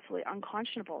would be absolutely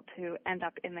unconscionable to end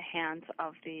up in the hands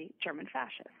of the German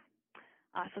fascists.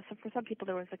 So for some people,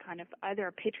 there was a kind of either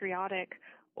a patriotic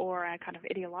or a kind of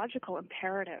ideological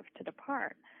imperative to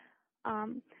depart.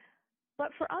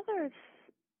 But for others,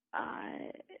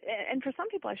 and for some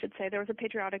people, I should say, there was a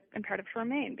patriotic imperative to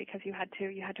remain because you had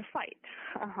to fight.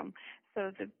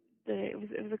 So it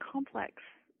was a complex.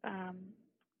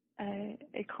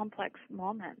 A complex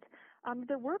moment.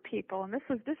 There were people, and this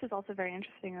is also very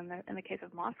interesting in the case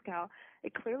of Moscow.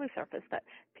 It clearly surfaced that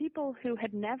people who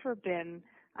had never been,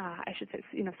 I should say,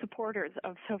 supporters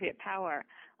of Soviet power,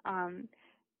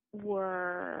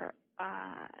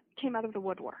 came out of the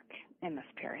woodwork in this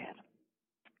period.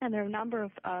 And there are a number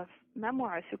of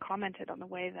memoirs who commented on the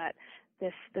way that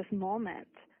this moment,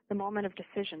 the moment of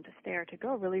decision to stay or to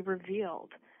go, really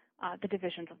revealed the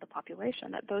divisions of the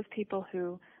population. That those people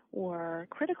who were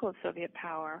critical of Soviet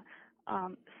power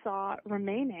saw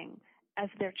remaining as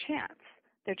their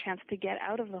chance to get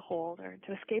out of the hold or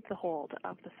to escape the hold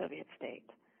of the Soviet state,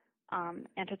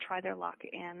 and to try their luck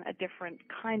in a different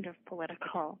kind of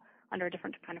under a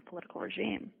different kind of political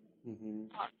regime. Mm-hmm.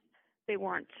 They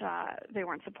weren't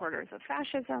supporters of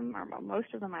fascism, or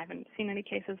most of them. I haven't seen any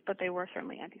cases, but they were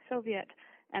certainly anti-Soviet,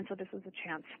 and so this was a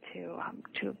chance to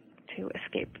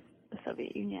escape the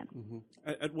Soviet Union. Mm-hmm.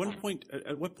 At what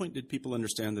point did people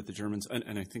understand that the Germans? And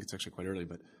I think it's actually quite early,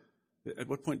 but at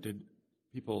what point did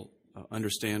people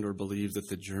understand or believe that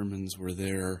the Germans were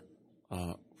there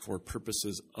for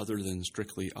purposes other than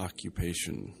strictly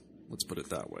occupation? Let's put it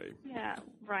that way. Yeah,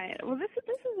 right. Well, this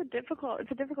is a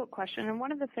difficult question, and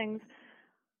one of the things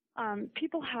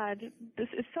people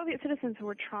Soviet citizens who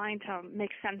were trying to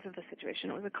make sense of the situation.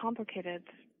 It was a complicated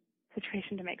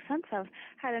situation to make sense of.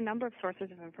 Had a number of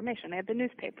sources of information. They had the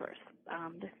newspapers,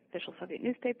 the official Soviet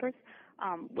newspapers,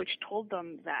 which told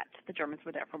them that the Germans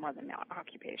were there for more than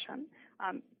occupation.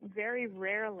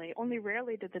 Only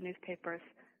rarely did the newspapers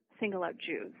single out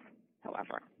Jews,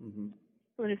 however. Mm-hmm.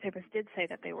 The newspapers did say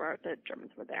that the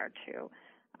Germans were there to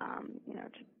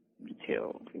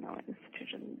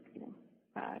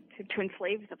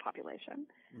enslave the population,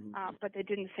 mm-hmm. But they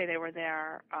didn't say they were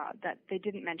there. That they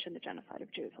didn't mention the genocide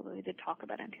of Jews, although they did talk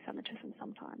about anti-Semitism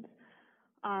sometimes.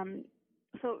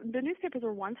 So the newspapers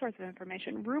were one source of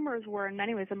information. Rumors were, in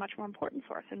many ways, a much more important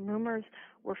source, and rumors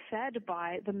were fed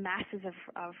by the masses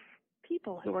of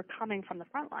people who were coming from the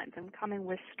front lines and coming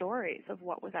with stories of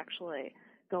what was actually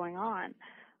going on.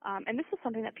 And this was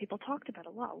something that people talked about a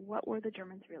lot. What were the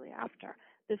Germans really after?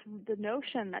 The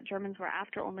notion that Germans were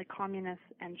after only communists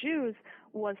and Jews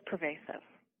was pervasive.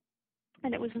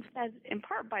 And it was instead, in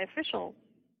part, by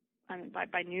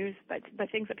by news, by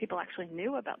things that people actually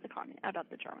knew about the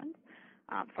Germans,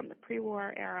 from the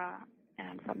pre-war era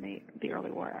and from the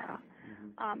early war era.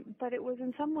 Mm-hmm. But it was,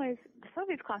 in some ways, the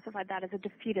Soviets classified that as a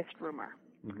defeatist rumor.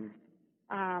 Mm-hmm.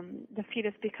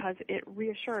 Defeatist because it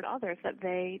reassured others that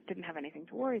they didn't have anything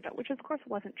to worry about, which of course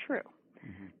wasn't true.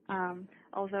 Mm-hmm.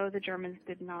 Although the Germans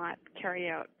did not carry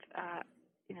out, a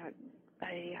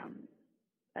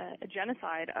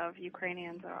genocide of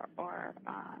Ukrainians or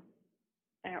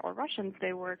Russians,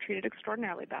 they were treated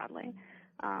extraordinarily badly.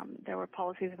 There were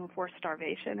policies of enforced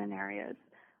starvation in areas.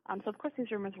 So of course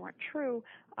these rumors weren't true,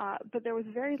 but there was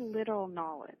very little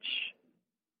knowledge.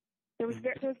 I would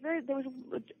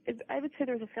say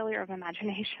there was a failure of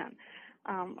imagination,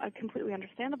 a completely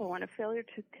understandable one, a failure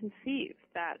to conceive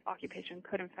that occupation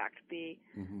could in fact be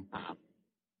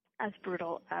as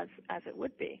brutal as it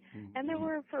would be. Mm-hmm. And there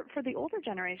were, for the older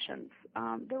generations,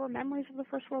 there were memories of the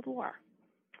First World War.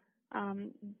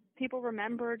 People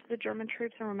remembered the German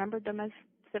troops and remembered them as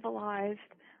civilized,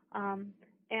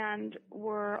 and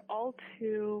were all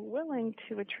too willing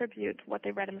to attribute what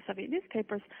they read in the Soviet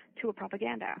newspapers to a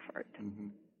propaganda effort. Mm-hmm.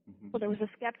 Mm-hmm. So there was a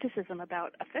skepticism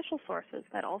about official sources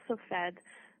that also fed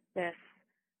this,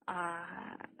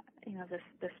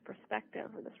 this perspective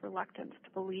or this reluctance to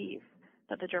believe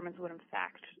that the Germans would in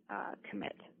fact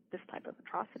commit this type of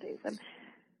atrocities. And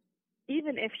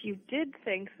even if you did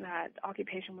think that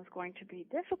occupation was going to be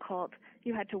difficult,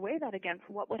 you had to weigh that against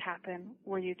what would happen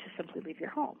were you to simply leave your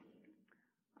home.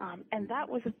 And that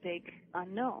was a big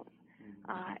unknown.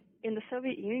 In the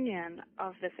Soviet Union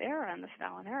of this era, in the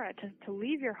Stalin era, to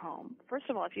leave your home, first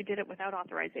of all, if you did it without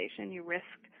authorization, you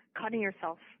risked cutting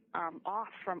yourself off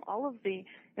from all of the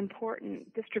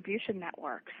important distribution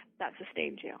networks that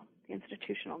sustained you, the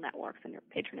institutional networks and your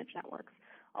patronage networks.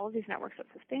 All of these networks that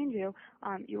sustained you,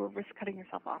 you were risk cutting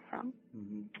yourself off from.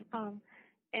 Mm-hmm.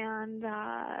 And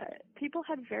people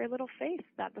had very little faith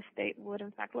that the state would, in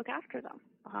fact, look after them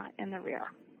in the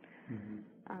rear.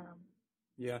 Mm-hmm.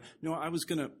 Yeah. No, I was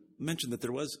going to mention that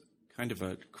there was kind of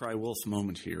a cry wolf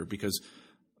moment here because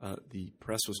the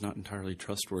press was not entirely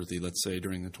trustworthy, let's say,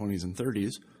 during the 20s and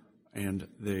 30s, and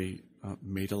they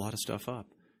made a lot of stuff up.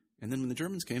 And then when the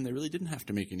Germans came, they really didn't have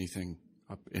to make anything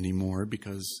up anymore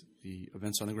because the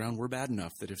events on the ground were bad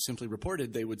enough that if simply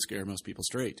reported, they would scare most people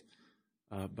straight.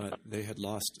 But they had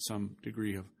lost some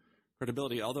degree of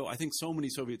credibility, although I think so many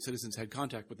Soviet citizens had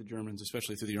contact with the Germans,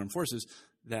 especially through the armed forces,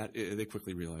 that they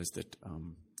quickly realized that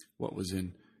what was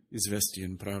in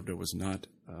Izvestian Pravda was not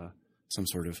some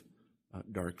sort of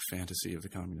dark fantasy of the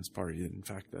Communist Party. In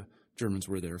fact, the Germans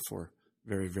were there for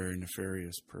very, very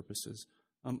nefarious purposes.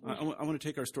 I want to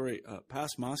take our story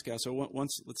past Moscow. So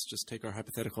let's just take our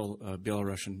hypothetical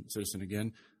Belarusian citizen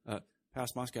again,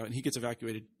 past Moscow, and he gets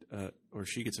evacuated, or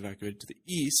she gets evacuated to the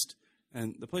east.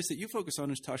 And the place that you focus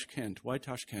on is Tashkent. Why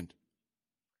Tashkent?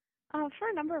 For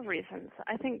a number of reasons.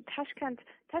 I think Tashkent,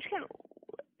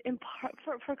 in part,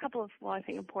 for a couple of, I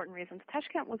think, important reasons.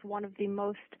 Tashkent was one of the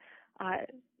most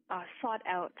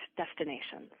sought-out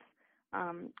destinations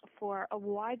for a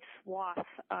wide swath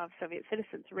of Soviet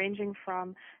citizens, ranging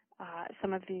from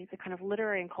some of the kind of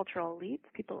literary and cultural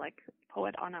elites, people like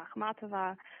poet Anna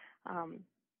Akhmatova,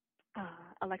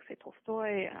 Alexei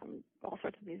Tolstoy, all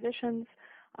sorts of musicians.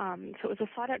 So it was a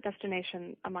sought-out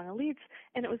destination among elites,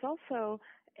 and it was also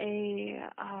a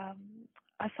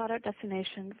sought-out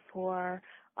destination for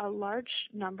large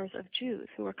numbers of Jews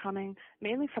who were coming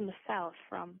mainly from the south,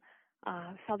 from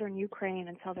southern Ukraine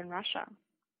and southern Russia.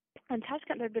 In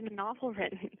Tashkent, there had been a novel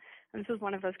written, and this is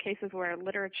one of those cases where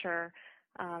literature,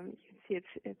 you can see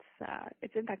its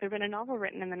impact. There had been a novel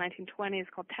written in the 1920s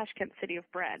called Tashkent, City of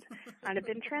Bread, and it had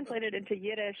been translated into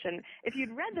Yiddish. And if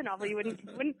you'd read the novel, you wouldn't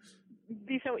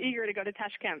be so eager to go to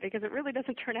Tashkent, because it really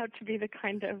doesn't turn out to be the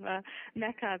kind of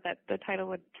mecca that the title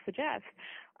would suggest.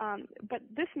 But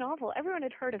this novel, everyone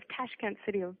had heard of Tashkent,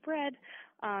 City of Bread.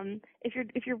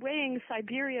 If you're weighing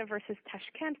Siberia versus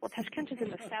Tashkent, well, Tashkent is in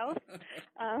the south.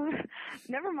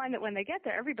 Never mind that when they get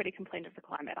there, everybody complained of the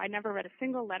climate. I never read a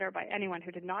single letter by anyone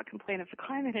who did not complain of the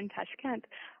climate in Tashkent.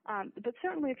 But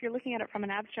certainly, if you're looking at it from an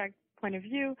abstract point of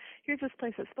view, here's this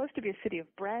place that's supposed to be a city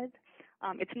of bread.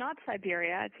 It's not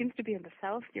Siberia. It seems to be in the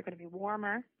south. You're going to be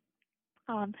warmer.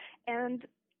 And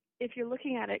if you're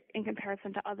looking at it in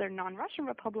comparison to other non-Russian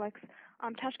republics,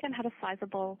 Tashkent had a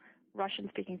sizable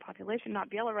Russian-speaking population, not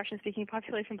Belarusian-speaking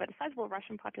population, but a sizable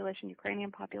Russian population,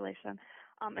 Ukrainian population.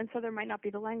 And so there might not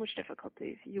be the language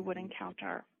difficulties you would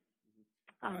encounter.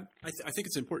 I think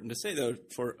it's important to say, though,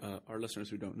 for our listeners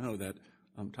who don't know, that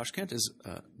Tashkent is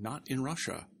not in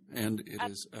Russia, and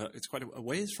it's quite a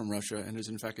ways from Russia, and is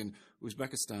in fact in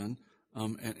Uzbekistan,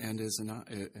 and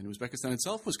Uzbekistan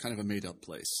itself was kind of a made-up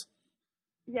place.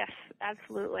 Yes,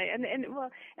 absolutely. And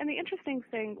the interesting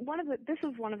thing, this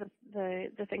was one of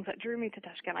the things that drew me to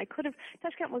Tashkent.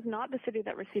 Tashkent was not the city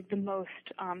that received the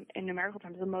most, in numerical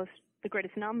terms, the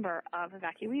greatest number of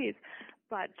evacuees,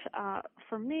 but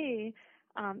for me,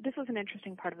 this was an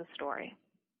interesting part of the story.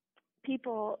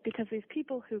 Because these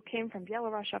people who came from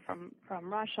Belarus, from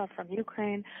Russia, from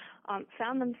Ukraine,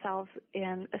 found themselves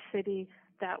in a city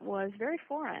that was very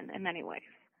foreign in many ways.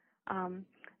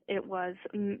 It was,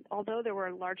 although there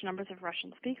were large numbers of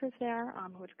Russian speakers there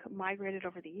who had migrated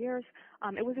over the years,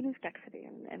 it was an Uzbek city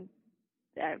and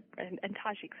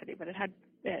Tajik city, but it had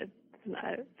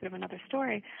sort of another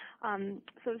story.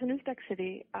 So it was an Uzbek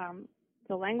city.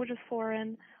 The language was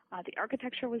foreign. The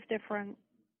architecture was different.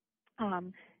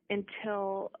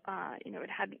 Until that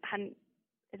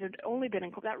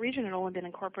region had only been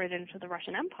incorporated into the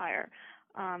Russian Empire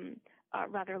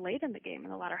rather late in the game, in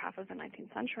the latter half of the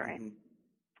 19th century.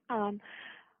 Mm-hmm.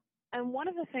 And one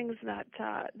of the things that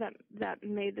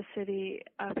made the city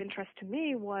of interest to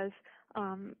me was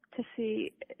to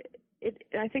see it.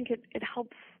 I think it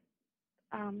helps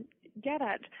get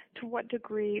at to what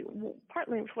degree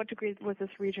was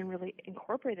this region really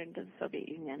incorporated into the Soviet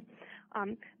Union.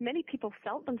 Many people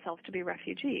felt themselves to be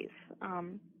refugees,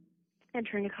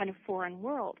 entering a kind of foreign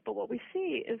world. But what we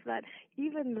see is that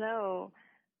even though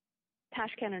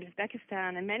Tashkent and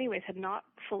Uzbekistan in many ways had not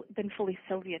been fully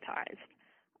Sovietized,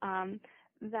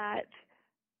 that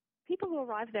people who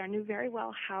arrived there knew very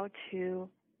well how to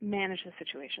manage the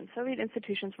situation. Soviet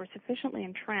institutions were sufficiently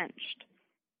entrenched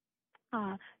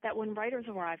that when writers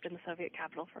arrived in the Soviet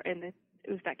capital, in the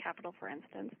Uzbek capital, for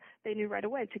instance, they knew right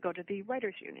away to go to the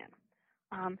Writers' Union.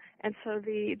 And so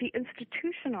the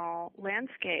institutional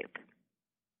landscape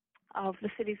of the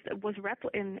cities that was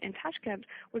in Tashkent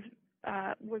was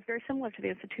very similar to the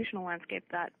institutional landscape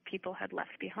that people had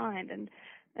left behind. And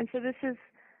so this is,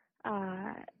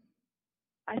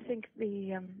 I think,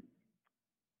 the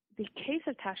case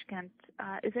of Tashkent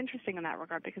is interesting in that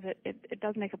regard, because it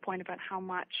does make a point about how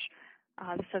much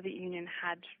the Soviet Union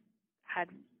had kind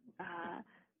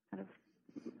of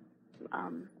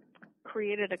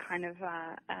created a kind of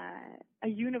a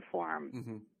uniform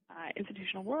mm-hmm.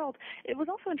 Institutional world. It was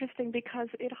also interesting because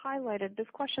it highlighted this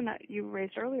question that you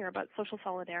raised earlier about social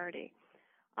solidarity.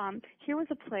 Here was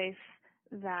a place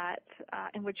that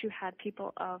in which you had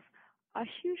people of a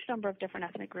huge number of different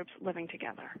ethnic groups living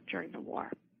together during the war.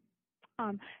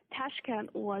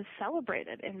 Tashkent was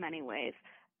celebrated in many ways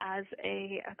as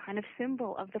a kind of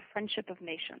symbol of the friendship of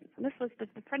nations. And this was the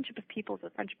friendship of peoples,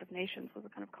 the friendship of nations was a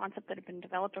kind of concept that had been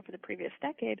developed over the previous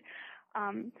decade.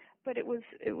 But it was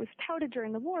touted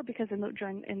during the war because in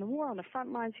the war on the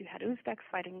front lines you had Uzbeks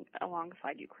fighting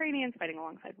alongside Ukrainians, fighting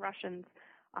alongside Russians,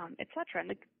 etc.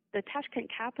 And the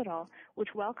Tashkent capital, which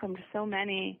welcomed so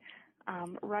many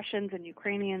Russians and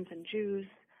Ukrainians and Jews,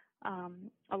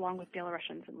 along with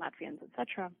Belarusians and Latvians,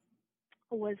 etc.,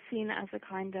 was seen as a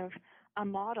kind of a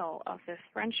model of this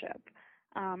friendship.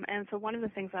 And so one of the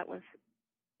things that was,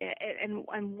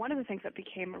 and one of the things that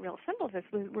became a real symbol of this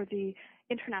were the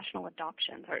international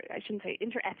adoptions, or I shouldn't say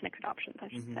interethnic adoptions, I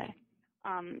should say,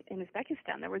 in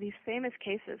Uzbekistan. There were these famous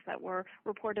cases that were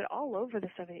reported all over the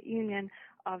Soviet Union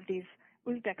of these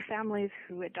Uzbek families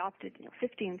who adopted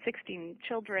 15, 16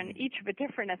 children, each of a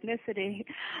different ethnicity,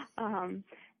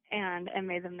 and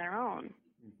made them their own.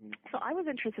 So I was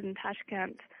interested in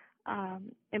Tashkent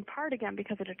in part, again,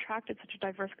 because it attracted such a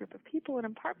diverse group of people, and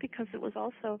in part because it was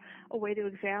also a way to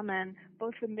examine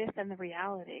both the myth and the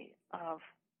reality of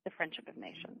the friendship of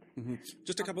nations.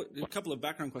 Just a couple of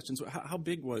background questions. How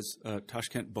big was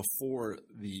Tashkent before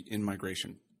the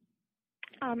in-migration?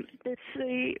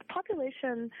 The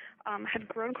population had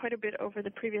grown quite a bit over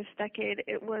the previous decade.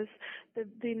 It was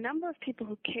the number of people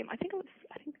who came. I think it was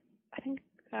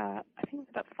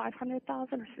about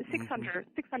 500,000 or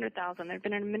 600,000. There had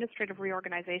been an administrative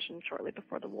reorganization shortly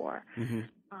before the war,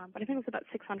 but I think it was about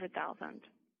 600,000.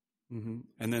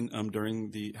 And then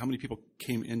how many people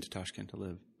came into Tashkent to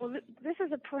live? Well, this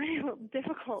is a pretty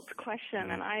difficult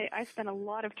question, and I spent a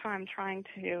lot of time trying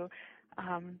to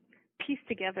piece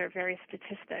together various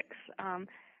statistics.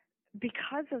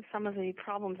 Because of some of the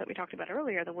problems that we talked about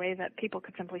earlier, the way that people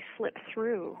could simply slip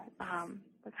through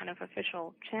the kind of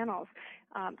official channels,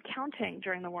 counting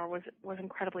during the war was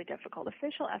incredibly difficult.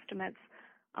 Official estimates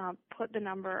put the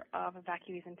number of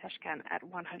evacuees in Tashkent at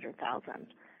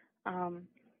 100,000.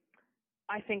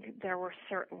 I think there were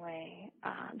certainly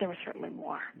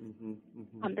more.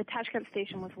 The Tashkent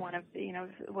station was one of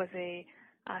was a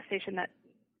station that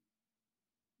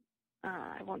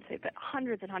I won't say, but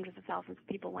hundreds and hundreds of thousands of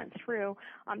people went through.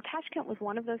 Tashkent was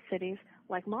one of those cities,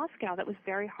 like Moscow, that was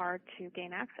very hard to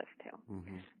gain access to.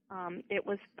 It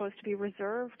was supposed to be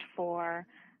reserved for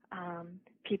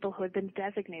people who had been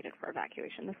designated for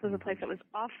evacuation. This was a place that was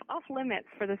off limits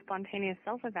for the spontaneous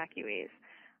self-evacuees.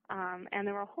 And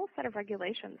there were a whole set of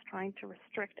regulations trying to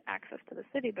restrict access to the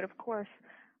city. But of course,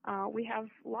 we have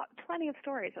plenty of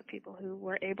stories of people who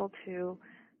were able to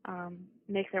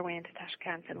make their way into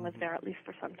Tashkent and live there at least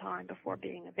for some time before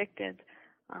being evicted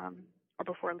or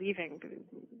before leaving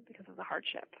because of the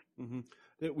hardship.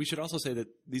 We should also say that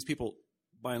these people,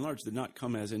 by and large, did not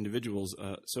come as individuals.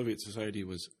 Soviet society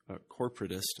was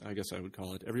corporatist, I guess I would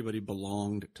call it. Everybody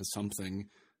belonged to something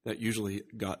that usually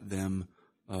got them.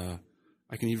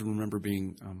 I can even remember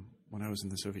being, when I was in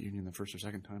the Soviet Union the first or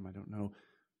second time, I don't know,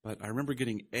 but I remember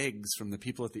getting eggs from the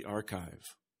people at the archive.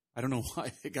 I don't know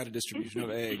why they got a distribution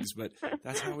of eggs, but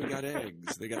that's how we got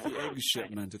eggs. They got the egg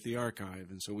shipment at the archive,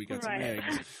 and so we got some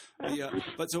eggs.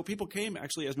 But so people came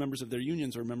actually as members of their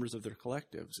unions or members of their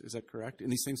collectives. Is that correct?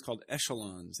 And these things called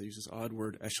echelons. They use this odd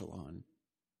word, echelon.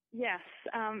 Yes.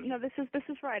 No, this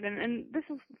is right. And this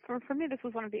is, for me, this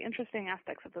was one of the interesting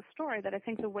aspects of the story, that I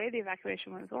think the way the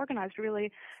evacuation was organized really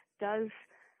does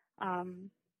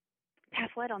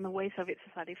cast light on the way Soviet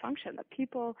society functioned. That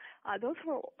people, those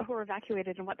who were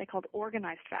evacuated in what they called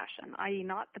organized fashion, i.e.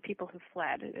 not the people who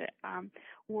fled,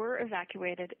 were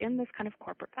evacuated in this kind of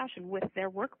corporate fashion with their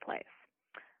workplace.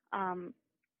 And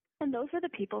those are the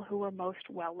people who were most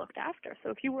well looked after. So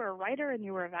if you were a writer and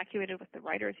you were evacuated with the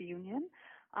writers' union,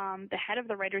 the head of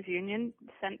the writers' union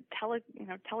sent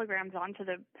telegrams onto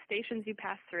the stations you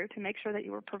passed through to make sure that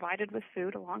you were provided with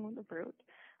food along with the route.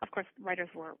 Of course, writers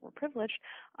were privileged,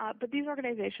 but these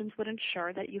organizations would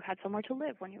ensure that you had somewhere to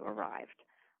live when you arrived,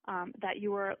 that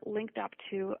you were linked up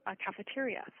to a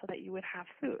cafeteria so that you would have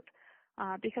food,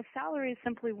 because salaries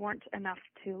simply weren't enough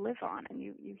to live on, and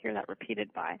you hear that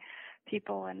repeated by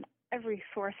people in every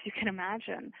source you can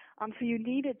imagine. So you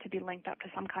needed to be linked up to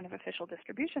some kind of official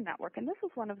distribution network, and this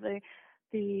was one of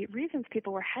the reasons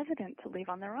people were hesitant to leave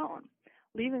on their own.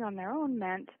 Leaving on their own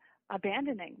meant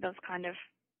abandoning those kind of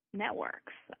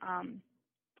networks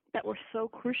that were so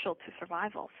crucial to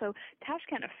survival. So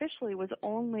Tashkent officially was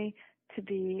only to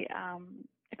be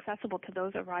accessible to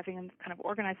those arriving in kind of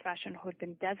organized fashion who had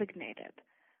been designated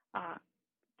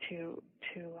to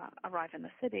arrive in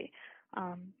the city.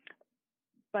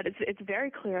 But it's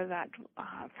very clear that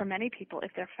for many people,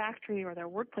 if their factory or their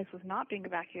workplace was not being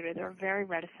evacuated, they were very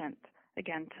reticent,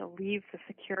 again, to leave the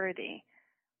security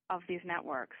of these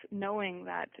networks, knowing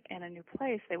that in a new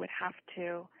place they would have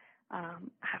to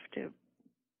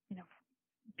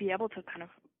be able to kind of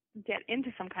get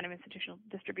into some kind of institutional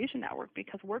distribution network,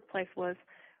 because workplace was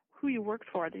who you worked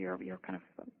for. Your kind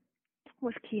of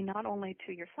was key not only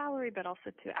to your salary but also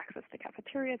to access to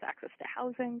cafeterias, access to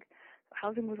housing. So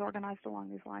housing was organized along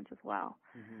these lines as well,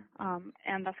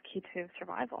 and that's key to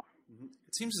survival. Mm-hmm.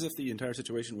 It seems as if the entire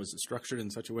situation was structured in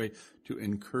such a way to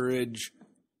encourage,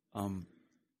 I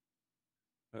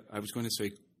was going to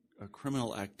say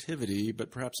criminal activity,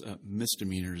 but perhaps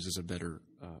misdemeanors is a better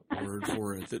word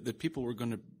for it, that people were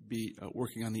going to be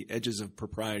working on the edges of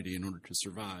propriety in order to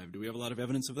survive. Do we have a lot of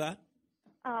evidence of that?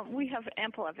 We have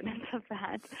ample evidence of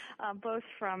that, both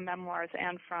from memoirs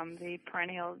and from the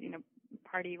perennial,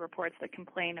 party reports that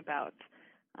complain about,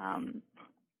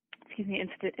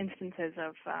 instances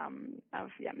of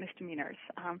misdemeanors.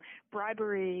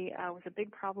 Bribery was a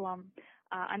big problem.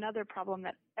 Another problem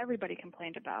that everybody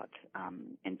complained about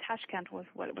in Tashkent was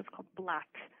what was called blat,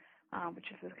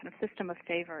 which is a kind of system of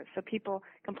favors. So people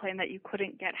complained that you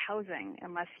couldn't get housing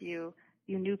unless you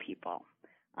knew people.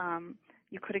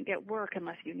 You couldn't get work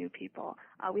unless you knew people.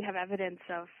 We have evidence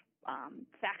of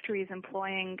factories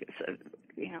employing,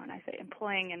 and I say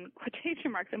employing in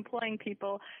quotation marks, employing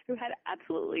people who had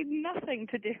absolutely nothing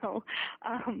to do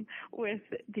with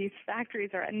these factories,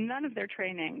 or none of their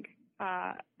training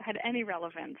had any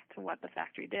relevance to what the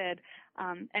factory did.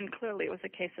 And clearly it was a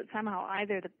case that somehow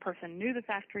either the person knew the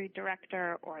factory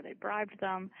director or they bribed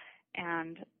them,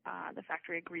 and the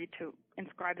factory agreed to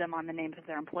inscribe them on the names of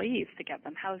their employees to get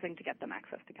them housing, to get them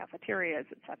access to cafeterias,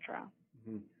 etc.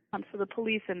 Mm-hmm. So the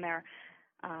police in there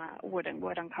would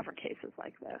uncover cases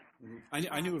like this. Mm-hmm.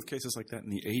 I knew of cases like that in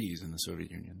the 80s in the Soviet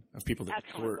Union, of people that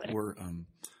were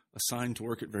assigned to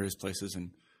work at various places,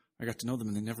 and I got to know them,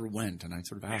 and they never went. And I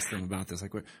sort of asked them about this,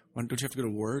 like, don't you have to go to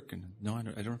work? And no, I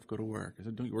don't have to go to work. I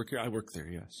said, don't you work here? I work there,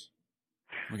 yes.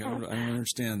 I don't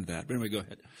understand that. But anyway, go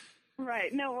ahead.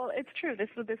 Right. No, well, it's true. This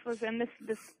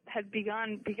had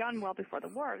begun well before the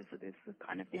war. So this was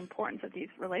kind of the importance of these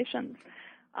relations.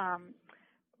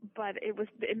 But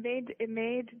it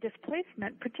made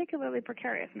displacement particularly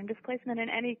precarious. I mean, displacement in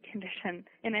any condition,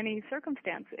 in any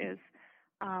circumstance, is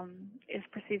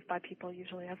perceived by people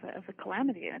usually as a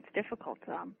calamity, and it's difficult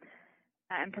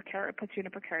and puts you in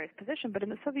a precarious position. But in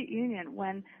the Soviet Union,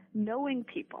 when knowing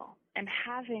people and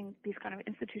having these kind of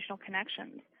institutional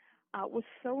connections was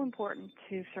so important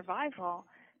to survival,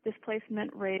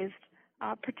 displacement raised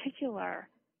particular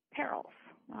perils.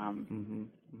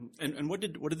 And what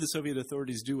did the Soviet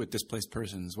authorities do with displaced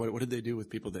persons? What did they do with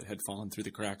people that had fallen through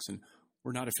the cracks and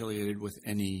were not affiliated with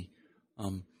any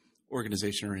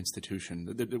organization or institution,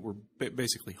 that were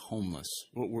basically homeless?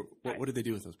 What did they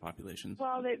do with those populations?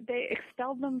 Well, they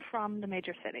expelled them from the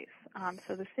major cities.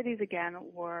 So the cities, again,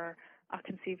 were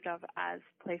conceived of as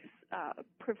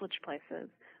privileged places.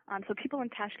 So people in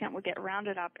Tashkent would get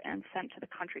rounded up and sent to the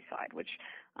countryside, which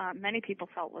many people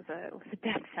felt was a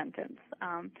death sentence.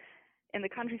 In the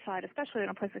countryside, especially in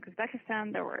a place like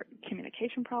Uzbekistan, there were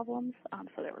communication problems.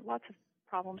 So there were lots of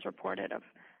problems reported of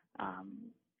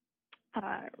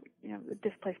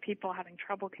displaced people having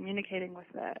trouble communicating with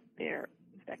their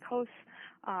Uzbek hosts.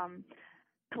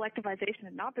 Collectivization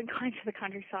had not been kind to the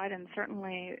countryside, and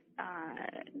certainly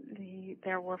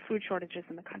there were food shortages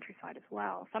in the countryside as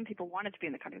well. Some people wanted to be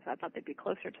in the countryside, thought they'd be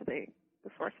closer to the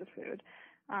source of food.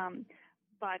 And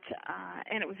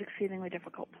it was exceedingly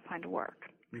difficult to find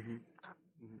work. Mm-hmm.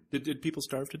 Did people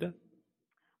starve to death?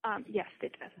 Yes, they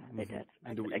did. Mm-hmm. They did.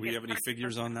 And do we have any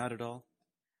figures on that at all?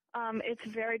 It's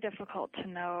very difficult to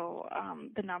know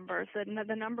the numbers.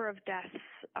 The number of deaths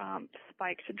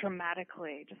spiked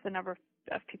dramatically. Just the number of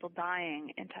people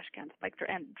dying in Tashkent spiked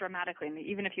dramatically. And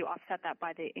even if you offset that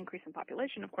by the increase in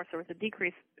population, of course, there was a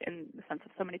decrease in the sense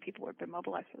of so many people had been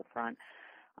mobilized for the front.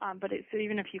 So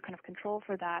even if you kind of control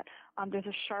for that, there's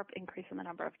a sharp increase in the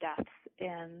number of deaths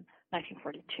in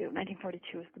 1942.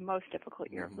 1942 is the most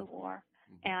difficult year of the war.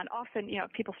 And often,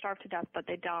 people starve to death, but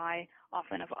they die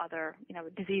often of other,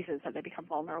 diseases that they become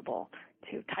vulnerable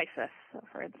to, typhus,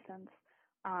 for instance.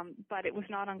 But it was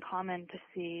not uncommon to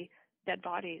see dead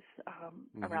bodies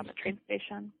around the train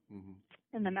station.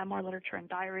 Mm-hmm. In the memoir literature and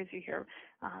diaries, you hear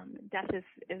death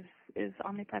is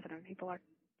omnipresent. People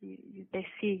they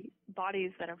see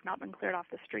bodies that have not been cleared off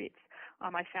the streets.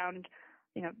 I found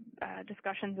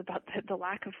discussions about the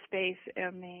lack of space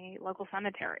in the local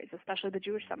cemeteries, especially the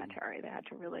Jewish cemetery. They had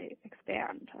to really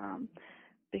expand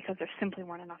because there simply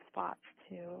weren't enough spots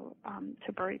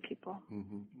to bury people.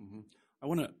 Mm-hmm, mm-hmm. I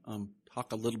want to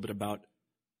talk a little bit about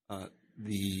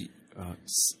the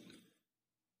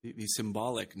the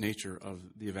symbolic nature of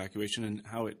the evacuation and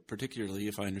how it particularly,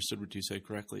 if I understood what you said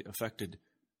correctly, affected,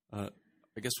 I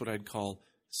guess what I'd call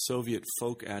Soviet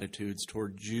folk attitudes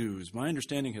toward Jews. My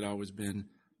understanding had always been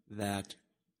that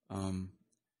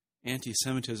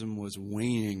anti-Semitism was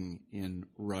waning in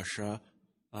Russia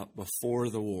before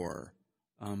the war.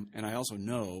 And I also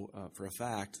know for a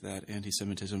fact that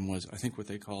anti-Semitism was, I think, what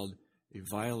they called a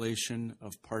violation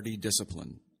of party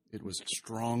discipline. It was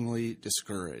strongly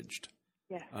discouraged.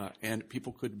 Yes. And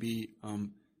people could be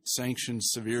sanctioned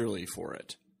severely for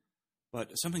it.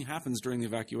 But something happens during the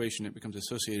evacuation, it becomes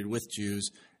associated with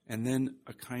Jews, and then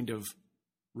a kind of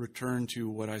return to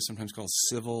what I sometimes call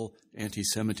civil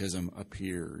anti-Semitism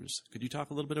appears. Could you talk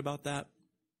a little bit about that?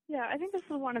 Yeah, I think this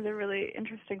is one of the really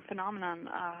interesting phenomenon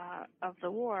of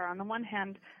the war. On the one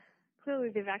hand, clearly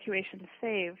the evacuation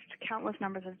saved countless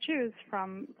numbers of Jews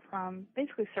from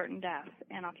basically certain death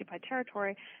in occupied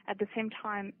territory. At the same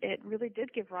time, it really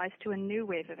did give rise to a new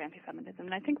wave of anti-Semitism.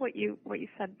 And I think what you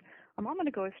said a moment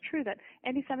ago is true, that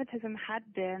anti-Semitism had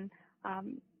been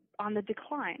on the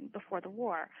decline before the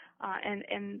war.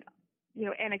 And you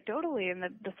know, anecdotally, in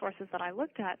the sources that I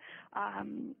looked at,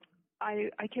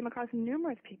 I came across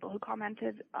numerous people who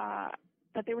commented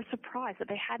that they were surprised that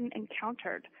they hadn't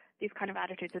encountered these kind of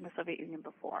attitudes in the Soviet Union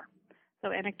before.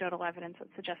 So anecdotal evidence would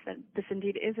suggest that this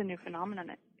indeed is a new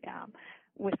phenomenon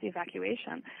with the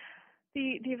evacuation.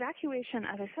 The evacuation,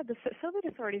 as I said, the Soviet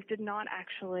authorities did not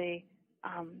actually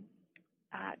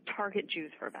target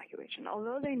Jews for evacuation,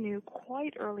 although they knew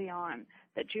quite early on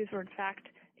that Jews were in fact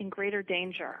in greater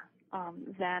danger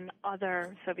than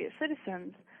other Soviet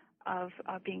citizens of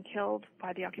being killed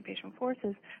by the occupation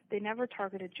forces. They never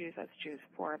targeted Jews as Jews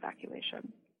for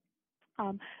evacuation.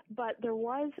 But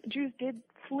Jews did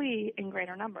flee in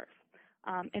greater numbers,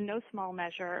 in no small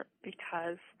measure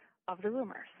because of the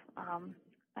rumors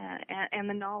and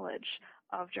the knowledge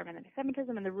of German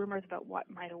anti-Semitism and the rumors about what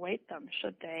might await them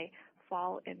should they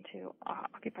fall into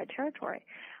occupied territory.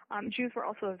 Jews were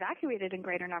also evacuated in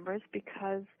greater numbers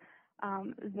because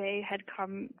they had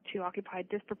come to occupy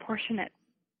disproportionate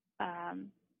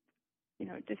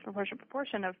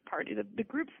proportion of party. The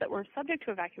groups that were subject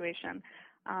to evacuation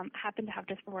happened to have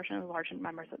disproportionately large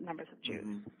numbers of Jews,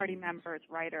 party members,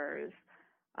 writers,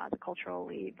 the cultural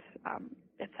elite,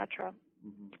 etc.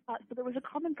 So there was a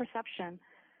common perception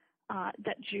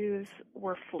that Jews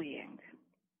were fleeing,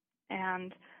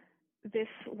 and this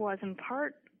was in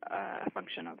part a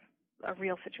function of a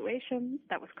real situation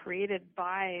that was created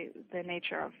by the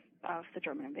nature of the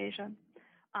German invasion.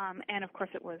 And of course,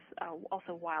 it was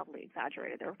also wildly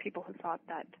exaggerated. There were people who thought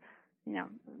that, you know,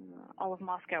 all of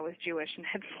Moscow was Jewish and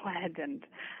had fled, and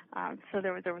so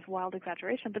there was wild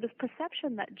exaggeration. But this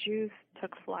perception that Jews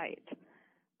took flight,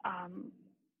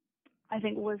 I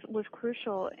think, was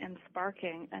crucial in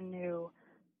sparking a new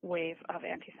wave of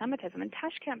anti-Semitism, and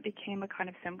Tashkent became a kind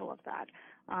of symbol of that.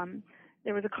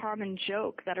 There was a common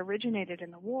joke that originated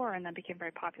in the war and then became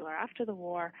very popular after the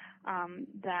war,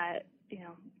 that, you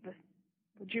know, the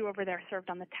Jew over there served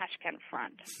on the Tashkent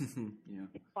front. Yeah.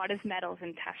 He fought his medals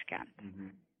in Tashkent.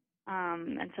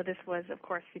 And so this was, of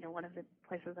course, you know, one of the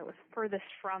places that was furthest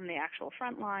from the actual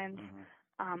front lines.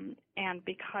 And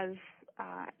because,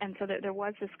 and so there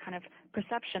was this kind of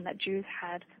perception that Jews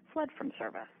had fled from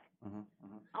service.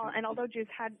 And although Jews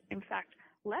had, in fact,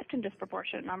 left in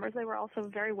disproportionate numbers, they were also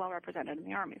very well represented in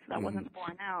the army, so that wasn't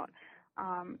borne out.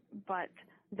 But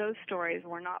those stories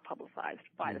were not publicized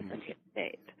by the Soviet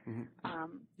state.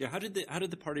 Yeah, how did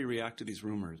the party react to these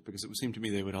rumors? Because it would seem to me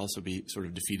they would also be sort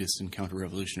of defeatist and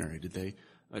counter-revolutionary. Did they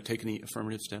take any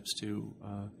affirmative steps to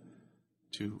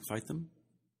fight them?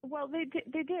 Well, they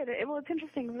did. Well, it's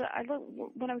interesting.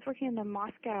 When I was working in the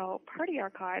Moscow party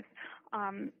archives,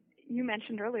 you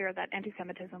mentioned earlier that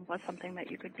anti-Semitism was something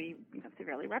that you could be, you know,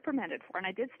 severely reprimanded for, and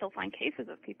I did still find cases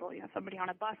of people, you know, somebody on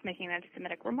a bus making an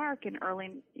anti-Semitic remark in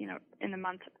the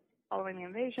months following the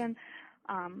invasion,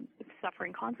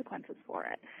 suffering consequences for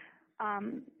it.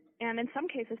 And in some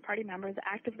cases, party members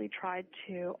actively tried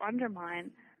to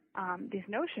undermine these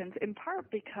notions, in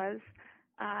part because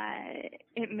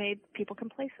it made people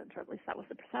complacent, or at least that was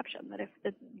the perception, that if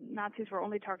the Nazis were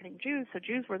only targeting Jews, so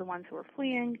Jews were the ones who were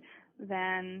fleeing,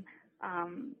 then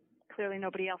clearly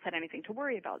nobody else had anything to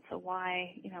worry about. So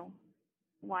why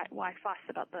fuss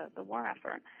about the war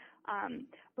effort?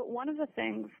 But one of the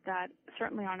things that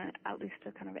certainly on at least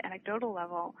a kind of anecdotal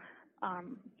level,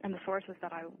 and the sources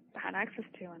that I had access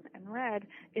to and read,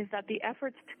 is that the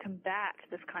efforts to combat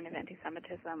this kind of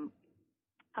anti-Semitism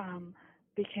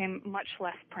became much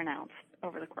less pronounced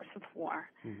over the course of the war.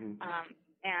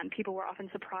 And people were often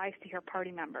surprised to hear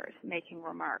party members making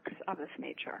remarks of this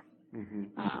nature.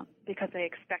 because they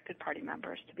expected party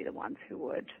members to be the ones who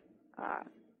would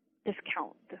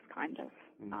discount this kind of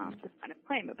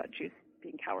claim about Jews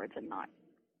being cowards and not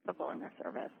fulfilling their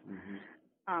service.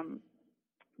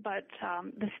 But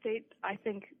the state, I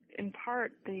think, in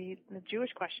part, the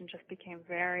Jewish question just became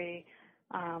very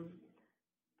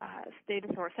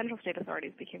central state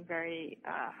authorities became very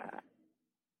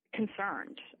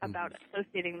concerned about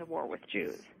associating the war with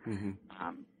Jews,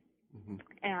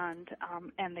 and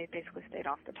they basically stayed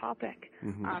off the topic.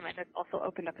 And it also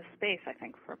opened up a space, I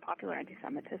think, for popular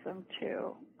anti-Semitism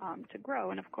to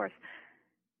grow. And of course,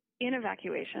 in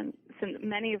evacuation, since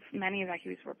many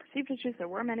evacuees were perceived as Jews, there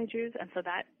were many Jews, and so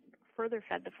that further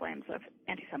fed the flames of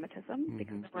anti-Semitism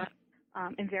because there were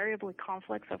invariably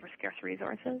conflicts over scarce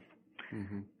resources.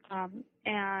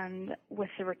 And with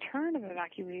the return of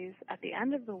evacuees at the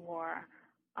end of the war,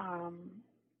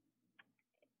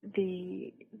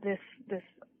 this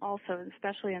also,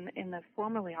 especially in the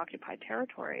formerly occupied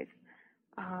territories,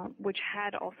 which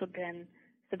had also been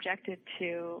subjected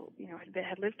to,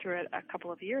 had lived through a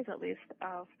couple of years at least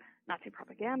of Nazi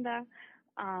propaganda.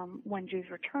 When Jews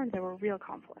returned, there were real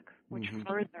conflicts, which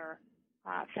further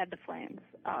fed the flames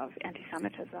of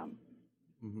anti-Semitism.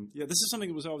 Yeah, this is something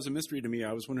that was always a mystery to me.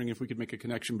 I was wondering if we could make a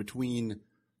connection between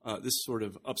this sort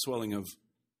of upswelling of,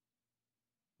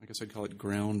 I guess I'd call it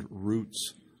ground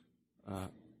roots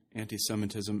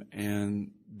anti-Semitism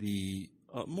and the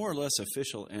more or less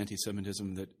official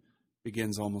anti-Semitism that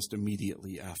begins almost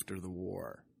immediately after the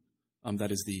war.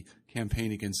 That is the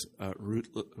campaign against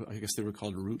I guess they were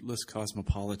called rootless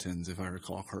cosmopolitans, if I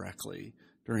recall correctly,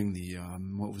 during the,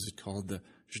 what was it called, the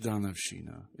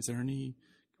Zhdanovshchina. Is there any,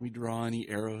 can we draw any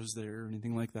arrows there or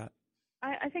anything like that?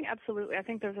 I think absolutely. I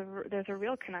think there's a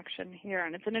real connection here,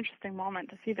 and it's an interesting moment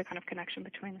to see the kind of connection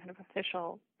between kind of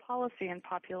official policy and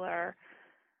popular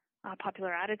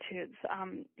attitudes.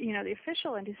 The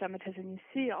official anti-Semitism you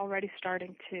see already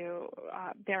starting to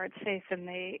bear its face in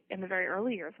the very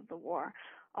early years of the war.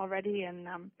 Already in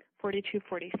 42,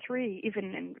 43,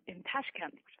 even in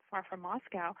Tashkent, which is far from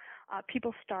Moscow,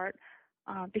 people start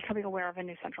becoming aware of a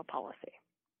new central policy.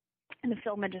 In the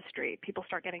film industry, people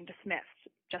start getting dismissed.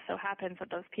 Just so happens that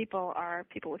those people are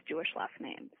people with Jewish last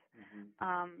names.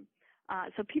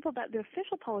 So the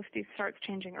official policy starts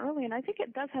changing early, and I think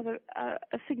it does have a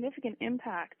significant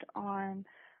impact on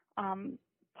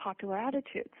popular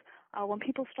attitudes. When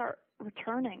people start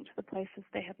returning to the places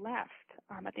they had left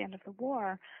at the end of the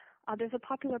war, there's a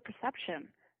popular perception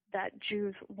that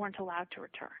Jews weren't allowed to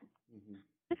return.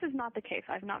 This is not the case.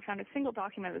 I've not found a single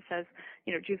document that says,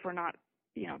 Jews were not,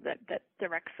 that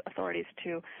directs authorities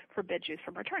to forbid Jews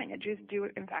from returning. And Jews do,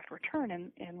 in fact, return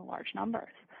in large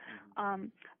numbers.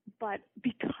 But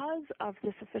because of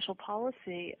this official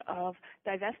policy of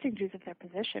divesting Jews of their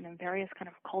position in various kind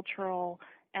of cultural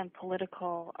and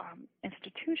political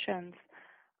institutions,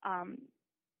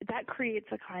 that creates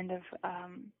a kind of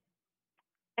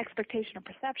expectation or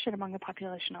perception among the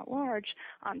population at large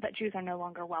that Jews are no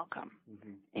longer welcome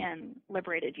in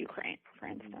liberated Ukraine, for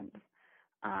instance.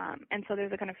 And so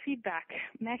there's a kind of feedback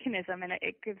mechanism, and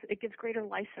it gives greater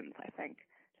license, I think,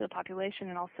 to the population,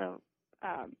 and also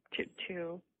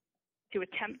to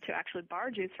attempt to actually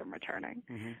bar Jews from returning,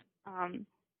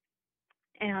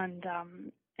 and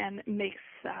makes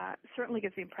certainly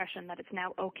gives the impression that it's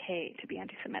now okay to be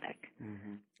anti-Semitic.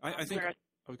 I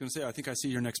think I see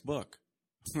your next book.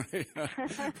 Right. I'm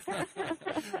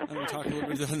going to talk a little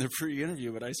bit on the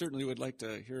pre-interview, but I certainly would like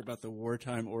to hear about the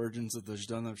wartime origins of the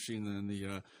Zhdanovshchina and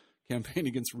the campaign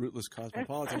against rootless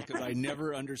cosmopolitans, because I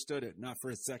never understood it, not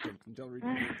for a second, until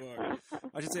reading your book.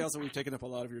 I should say also we've taken up a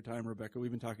lot of your time, Rebecca.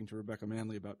 We've been talking to Rebecca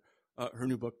Manley about her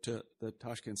new book, To the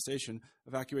Tashkent Station,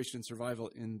 Evacuation and Survival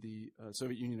in the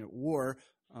Soviet Union at War.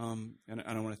 And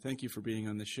I want to thank you for being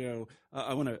on the show.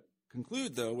 I want to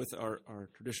conclude, though, with our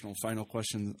traditional final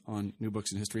question on new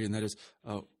books in history, and that is,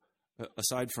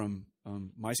 aside from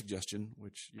my suggestion,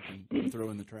 which you can throw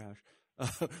in the trash,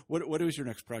 what is your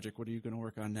next project? What are you going to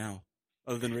work on now,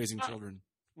 other than raising children?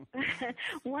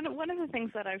 One of the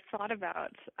things that I've thought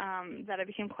about that I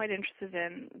became quite interested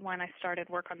in when I started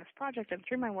work on this project, and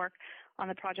through my work on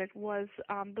the project, was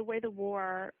the way the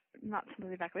war, not simply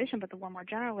the evacuation, but the war more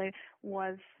generally,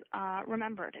 was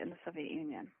remembered in the Soviet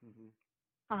Union.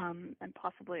 And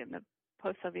possibly in the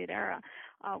post-Soviet era.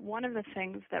 One of the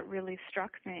things that really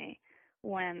struck me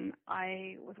when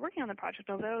I was working on the project,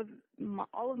 although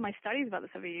all of my studies about the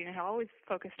Soviet Union have always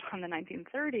focused on the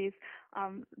 1930s,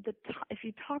 if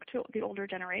you talk to the older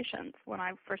generations, when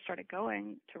I first started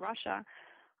going to Russia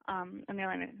in the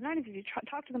early 1990s, if you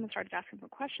talk to them and started asking them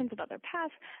questions about their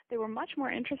past, they were much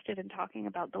more interested in talking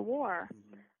about the war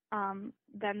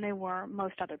than they were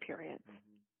most other periods.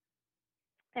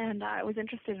 And I was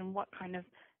interested in what kind of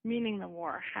meaning the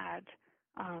war had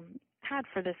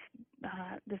for this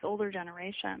older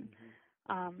generation.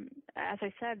 As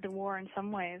I said, the war in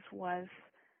some ways was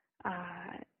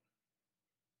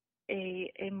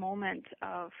a moment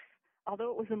of,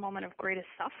 although it was a moment of greatest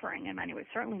suffering in many ways,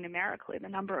 certainly numerically, the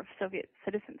number of Soviet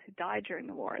citizens who died during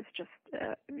the war is just,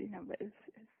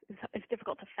 is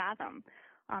difficult to fathom.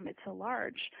 It's so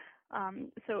large.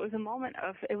 So it was a moment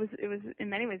of, it was in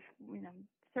many ways,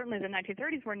 certainly the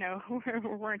 1930s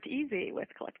weren't easy with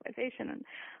collectivization and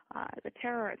the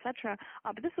terror, etc.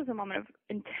 But this was a moment of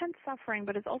intense suffering,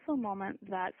 but it's also a moment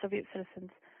that Soviet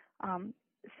citizens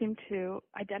seem to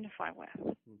identify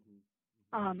with.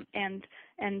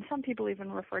 And some people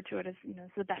even refer to it as,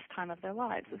 it's the best time of their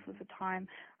lives. This was a time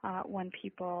when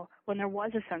there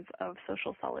was a sense of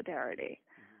social solidarity.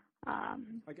 I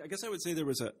guess I would say there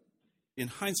was in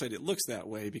hindsight, it looks that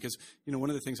way because, one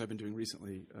of the things I've been doing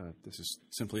recently, this is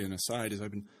simply an aside, is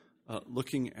I've been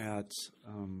looking at,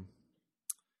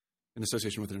 in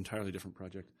association with an entirely different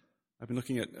project, I've been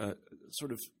looking at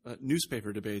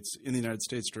newspaper debates in the United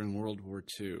States during World War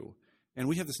II. And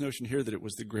we have this notion here that it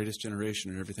was the greatest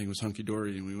generation and everything was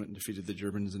hunky-dory and we went and defeated the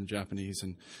Germans and the Japanese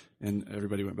and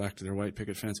everybody went back to their white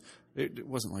picket fence. It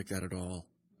wasn't like that at all.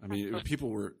 I mean, people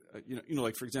were,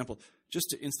 like, for example, just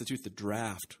to institute the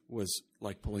draft was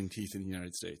like pulling teeth in the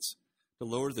United States. To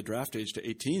lower the draft age to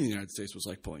 18 in the United States was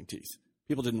like pulling teeth.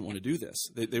 People didn't want to do this.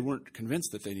 They weren't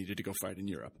convinced that they needed to go fight in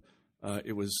Europe.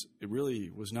 It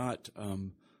really was not,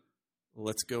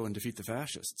 let's go and defeat the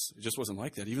fascists. It just wasn't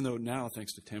like that. Even though now,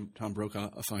 thanks to Tom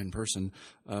Brokaw, a fine person,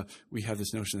 we have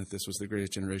this notion that this was the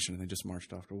greatest generation and they just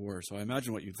marched off to war. So I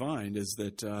imagine what you'd find is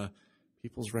that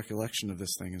people's recollection of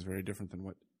this thing is very different than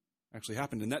what actually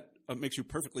happened. And that makes you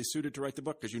perfectly suited to write the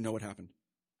book because you know what happened.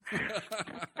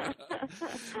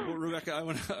 Well, Rebecca, I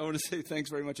want to say thanks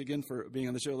very much again for being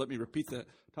on the show. Let me repeat the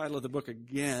title of the book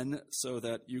again so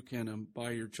that you can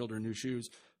buy your children new shoes.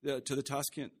 To the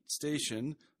Tashkent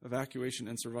Station, Evacuation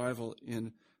and Survival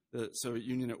in the Soviet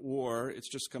Union at War. It's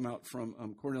just come out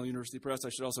from Cornell University Press. I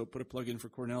should also put a plug in for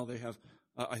Cornell. They have,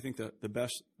 I think, the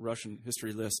best Russian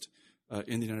history list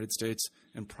in the United States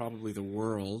and probably the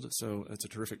world. So it's a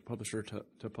terrific publisher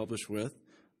to publish with.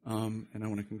 And I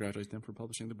want to congratulate them for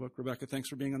publishing the book. Rebecca, thanks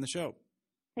for being on the show.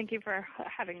 Thank you for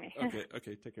having me.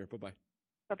 Okay. Take care. Bye-bye.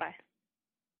 Bye-bye.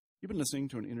 You've been listening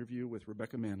to an interview with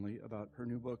Rebecca Manley about her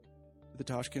new book, The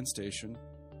Tashkent Station,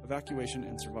 Evacuation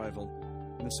and Survival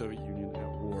in the Soviet Union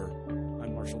at War.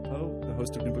 I'm Marshall Poe, the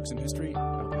host of New Books in History.